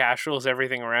like a cash rules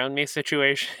everything around me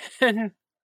situation.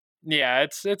 Yeah,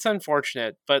 it's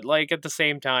unfortunate, but like at the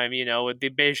same time, with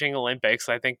the Beijing Olympics,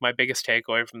 I think my biggest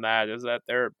takeaway from that is that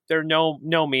they're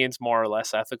no means more or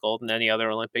less ethical than any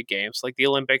other Olympic games. Like the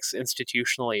Olympics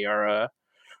institutionally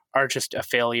are just a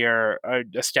failure,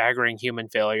 a staggering human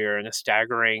failure, and a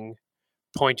staggering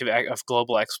point of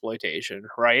global exploitation,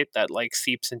 right? That like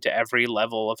seeps into every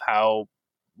level of how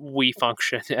we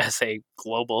function as a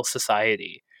global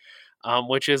society.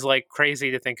 Which is like crazy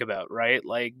to think about, right?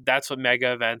 Like that's what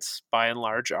mega events by and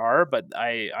large are. But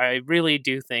I really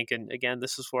do think, and again,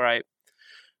 this is where I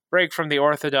break from the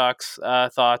orthodox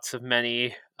thoughts of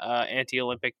many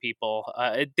anti-Olympic people.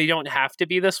 They don't have to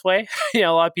be this way. A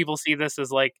lot of people see this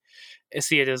as like,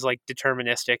 see it as like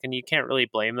deterministic, and you can't really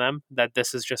blame them that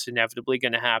this is just inevitably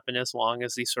going to happen as long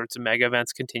as these sorts of mega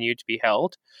events continue to be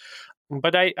held.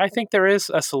 But I think there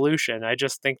is a solution. I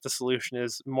just think the solution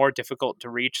is more difficult to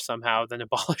reach somehow than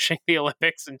abolishing the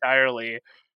Olympics entirely.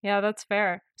 Yeah, that's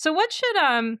fair. So what should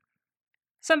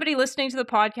somebody listening to the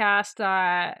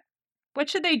podcast, what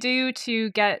should they do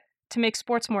to make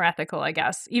sports more ethical, I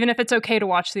guess, even if it's okay to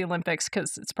watch the Olympics,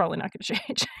 because it's probably not going to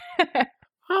change.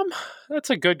 Um, that's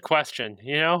a good question.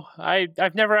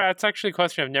 I've never. It's actually a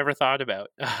question I've never thought about.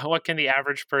 What can the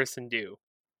average person do?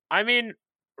 I mean,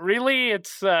 really,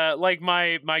 it's like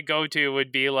my go to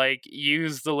would be like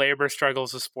use the labor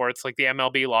struggles of sports, like the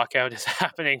MLB lockout is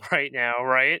happening right now,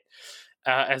 right?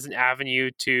 As an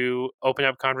avenue to open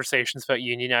up conversations about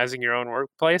unionizing your own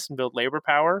workplace and build labor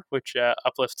power, which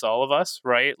uplifts all of us,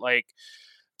 right? Like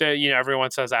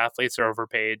everyone says athletes are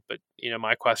overpaid, but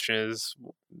my question is,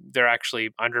 they're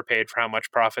actually underpaid for how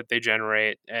much profit they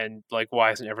generate, and like,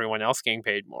 why isn't everyone else getting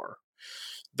paid more?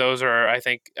 Those are, I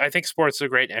think sports is a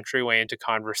great entryway into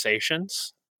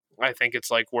conversations. I think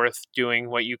it's like worth doing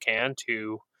what you can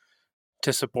to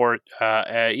support,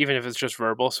 even if it's just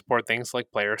verbal, support things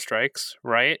like player strikes,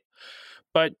 right?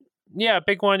 But yeah,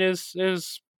 big one is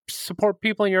support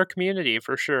people in your community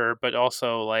for sure, but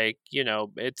also like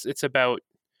it's about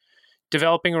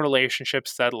developing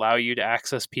relationships that allow you to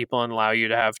access people and allow you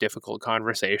to have difficult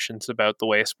conversations about the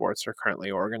way sports are currently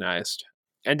organized.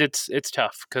 And it's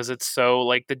tough because it's so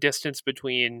like the distance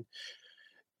between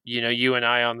you and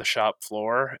I on the shop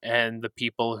floor and the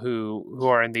people who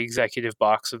are in the executive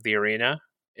box of the arena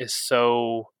is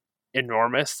so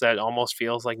enormous that it almost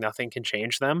feels like nothing can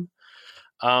change them.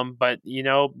 But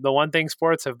the one thing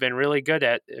sports have been really good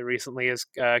at recently is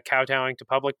kowtowing to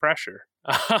public pressure.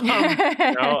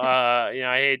 I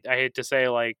hate to say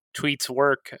like tweets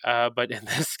work, but in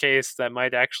this case, that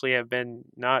might actually have been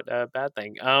not a bad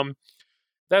thing.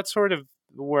 That's sort of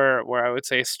where I would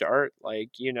say start. Like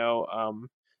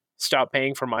stop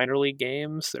paying for minor league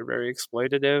games; they're very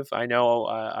exploitative. I know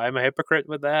I'm a hypocrite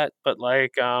with that, but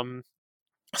like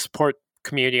support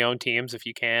community-owned teams if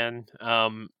you can.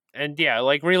 And yeah,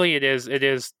 like really it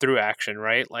is through action,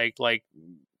 right? Like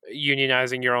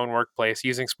unionizing your own workplace,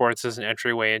 using sports as an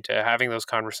entryway into having those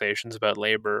conversations about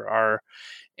labor are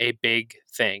a big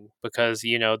thing, because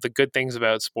the good things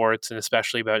about sports and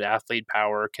especially about athlete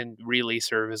power can really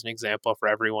serve as an example for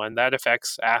everyone. That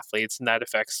affects athletes, and that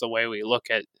affects the way we look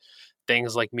at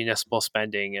things like municipal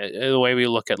spending, the way we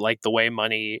look at like the way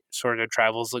money sort of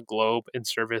travels the globe in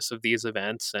service of these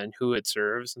events and who it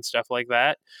serves and stuff like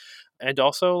that. And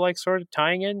also like sort of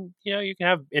tying in, you can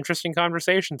have interesting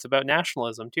conversations about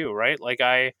nationalism too, right? Like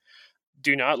I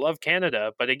do not love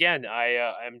Canada, but again,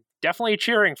 I'm definitely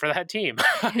cheering for that team.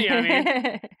 You know what I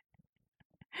mean?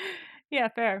 Yeah,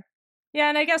 fair. Yeah,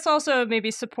 and I guess also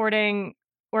maybe supporting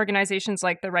organizations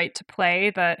like the Right to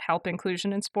Play that help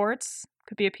inclusion in sports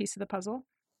could be a piece of the puzzle.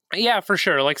 Yeah, for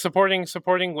sure. Like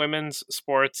supporting women's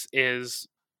sports is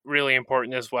really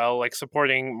important as well. Like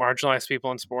supporting marginalized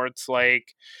people in sports.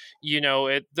 Like,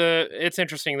 it's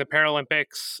interesting. The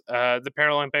Paralympics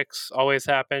always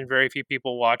happen. Very few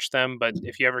people watch them, but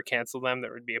if you ever cancel them,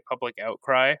 there would be a public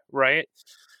outcry, right?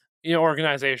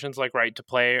 Organizations like Right to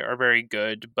Play are very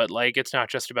good, but like it's not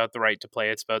just about the right to play;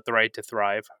 it's about the right to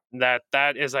thrive.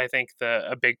 That is, I think,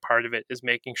 a big part of it is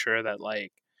making sure that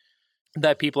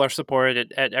that people are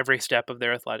supported at every step of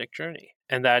their athletic journey,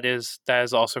 and that is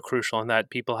also crucial. And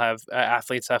that people have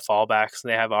athletes have fallbacks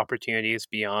and they have opportunities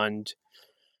beyond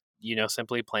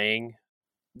simply playing.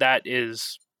 That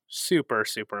is super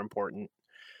super important.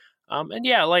 And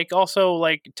yeah, like also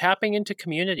like tapping into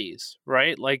communities,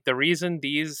 right? Like the reason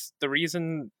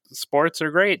sports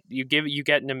are great, you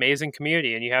get an amazing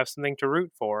community and you have something to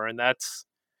root for, and that's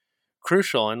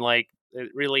crucial. And like it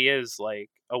really is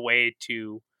like a way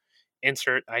to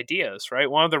insert ideas,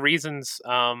 right? One of the reasons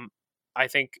I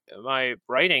think my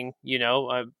writing,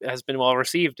 has been well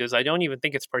received is I don't even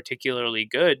think it's particularly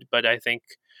good, but I think,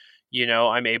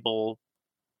 I'm able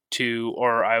to,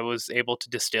 or I was able to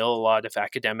distill a lot of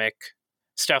academic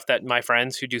stuff that my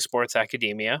friends who do sports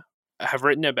academia have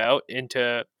written about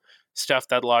into stuff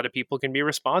that a lot of people can be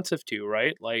responsive to,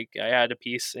 right? Like I had a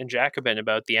piece in Jacobin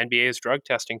about the NBA's drug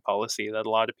testing policy that a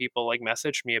lot of people like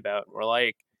messaged me about. Were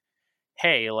like,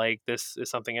 hey, like this is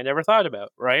something I never thought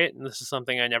about, right? And this is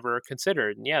something I never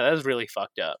considered. And yeah, that was really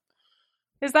fucked up.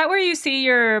 Is that where you see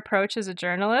your approach as a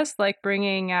journalist, like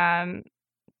bringing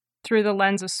through the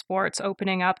lens of sports,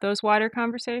 opening up those wider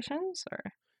conversations?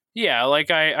 Or yeah, like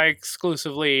I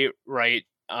exclusively write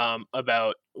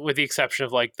about, with the exception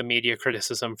of like the media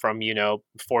criticism from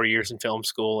 4 years in film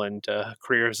school and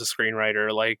career as a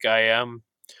screenwriter. Like I am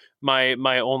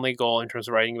my only goal in terms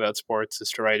of writing about sports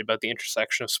is to write about the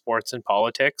intersection of sports and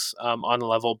politics on a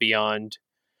level beyond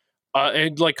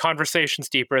and like conversations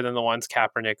deeper than the ones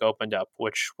Kaepernick opened up,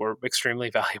 which were extremely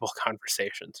valuable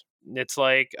conversations. It's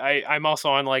like I'm also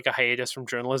on like a hiatus from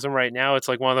journalism right now. It's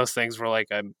like one of those things where like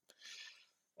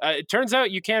It turns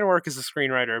out you can work as a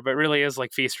screenwriter, but really is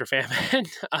like feast or famine.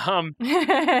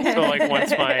 So like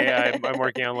once I'm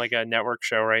working on like a network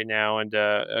show right now and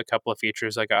a couple of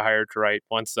features I got hired to write.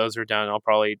 Once those are done, I'll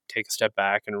probably take a step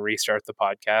back and restart the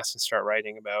podcast and start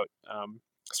writing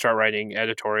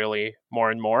editorially more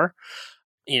and more.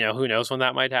 Who knows when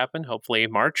that might happen? Hopefully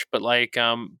March, but like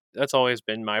that's always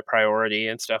been my priority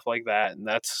and stuff like that. And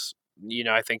that's,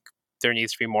 I think there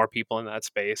needs to be more people in that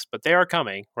space, but they are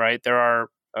coming, right? There are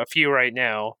a few right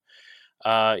now,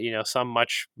 some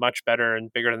much, much better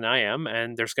and bigger than I am.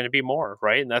 And there's going to be more,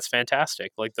 right? And that's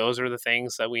fantastic. Like those are the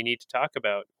things that we need to talk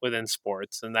about within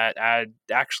sports, and that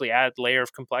actually add layer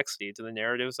of complexity to the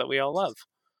narratives that we all love.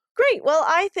 Great. Well,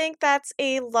 I think that's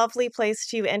a lovely place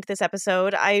to end this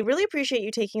episode. I really appreciate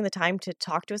you taking the time to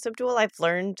talk to us, Abdul. I've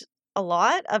learned a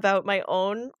lot about my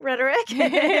own rhetoric,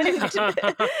 and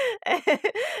I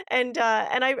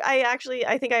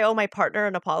think I owe my partner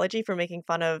an apology for making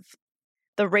fun of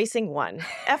the racing one,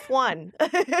 F1.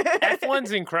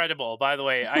 F1's incredible, by the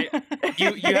way.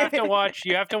 You have to watch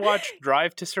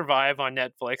Drive to Survive on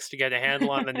Netflix to get a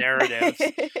handle on the narratives.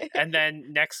 And then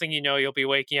next thing you know, you'll be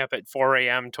waking up at 4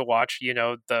 a.m. to watch,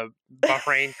 the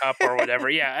Bahrain Cup or whatever.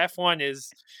 Yeah, F1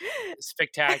 is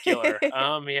spectacular.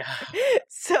 Yeah.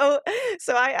 So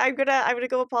I'm gonna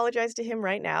go apologize to him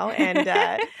right now, and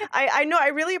I know I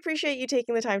really appreciate you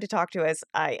taking the time to talk to us.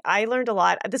 I learned a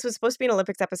lot. This was supposed to be an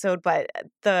Olympics episode, but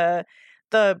the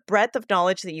breadth of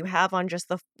knowledge that you have on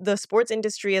just the sports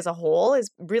industry as a whole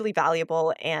is really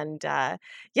valuable. And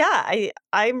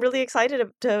I'm really excited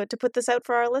to put this out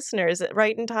for our listeners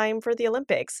right in time for the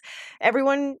Olympics.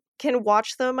 Everyone can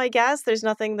watch them, I guess. There's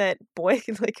nothing that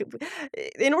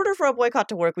in order for a boycott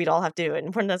to work, we'd all have to do it,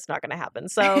 and that's not going to happen.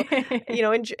 So,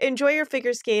 enjoy your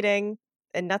figure skating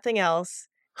and nothing else.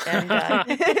 And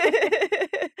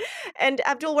and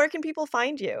Abdul, where can people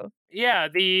find you? Yeah,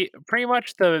 pretty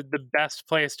much the best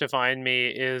place to find me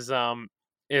is on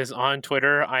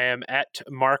Twitter. I am at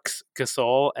Marx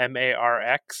Gasol,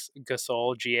 Marx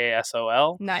Gasol,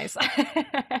 Gasol. Nice.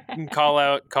 call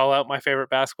out my favorite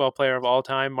basketball player of all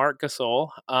time, Marc Gasol.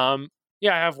 I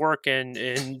have work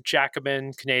in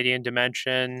Jacobin, Canadian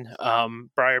Dimension,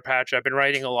 Briar Patch. I've been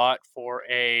writing a lot for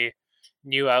a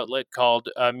new outlet called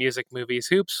Music Movies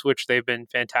Hoops, which they've been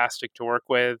fantastic to work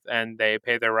with, and they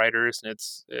pay their writers, and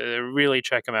it's really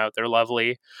check them out. They're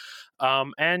lovely.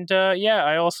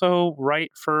 I also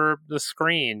write for the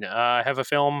screen. I have a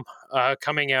film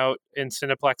coming out in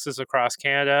Cineplexes across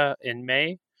Canada in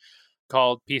May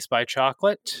called Peace by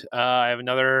Chocolate. I have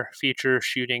another feature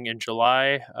shooting in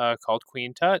July called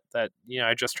Queen Tut that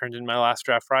I just turned in my last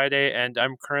draft Friday, and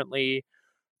I'm currently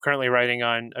writing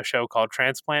on a show called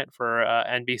Transplant for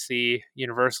NBC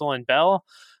Universal and Bell.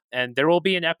 And there will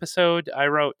be an episode I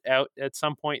wrote out at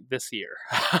some point this year.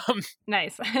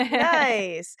 Nice.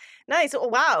 Nice.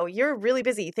 Wow, you're really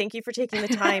busy. Thank you for taking the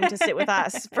time to sit with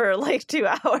us for like 2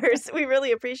 hours. We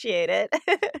really appreciate it.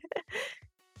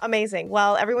 Amazing.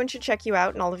 Well, everyone should check you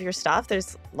out and all of your stuff.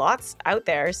 There's lots out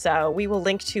there, so we will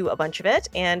link to a bunch of it.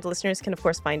 And listeners can, of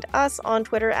course, find us on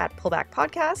Twitter at Pullback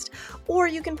Podcast, or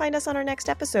you can find us on our next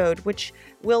episode, which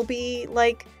will be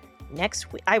like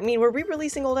next week. I mean, we're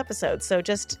re-releasing old episodes, so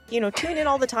just, tune in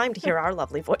all the time to hear our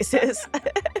lovely voices.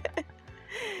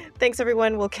 Thanks,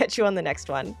 everyone. We'll catch you on the next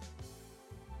one.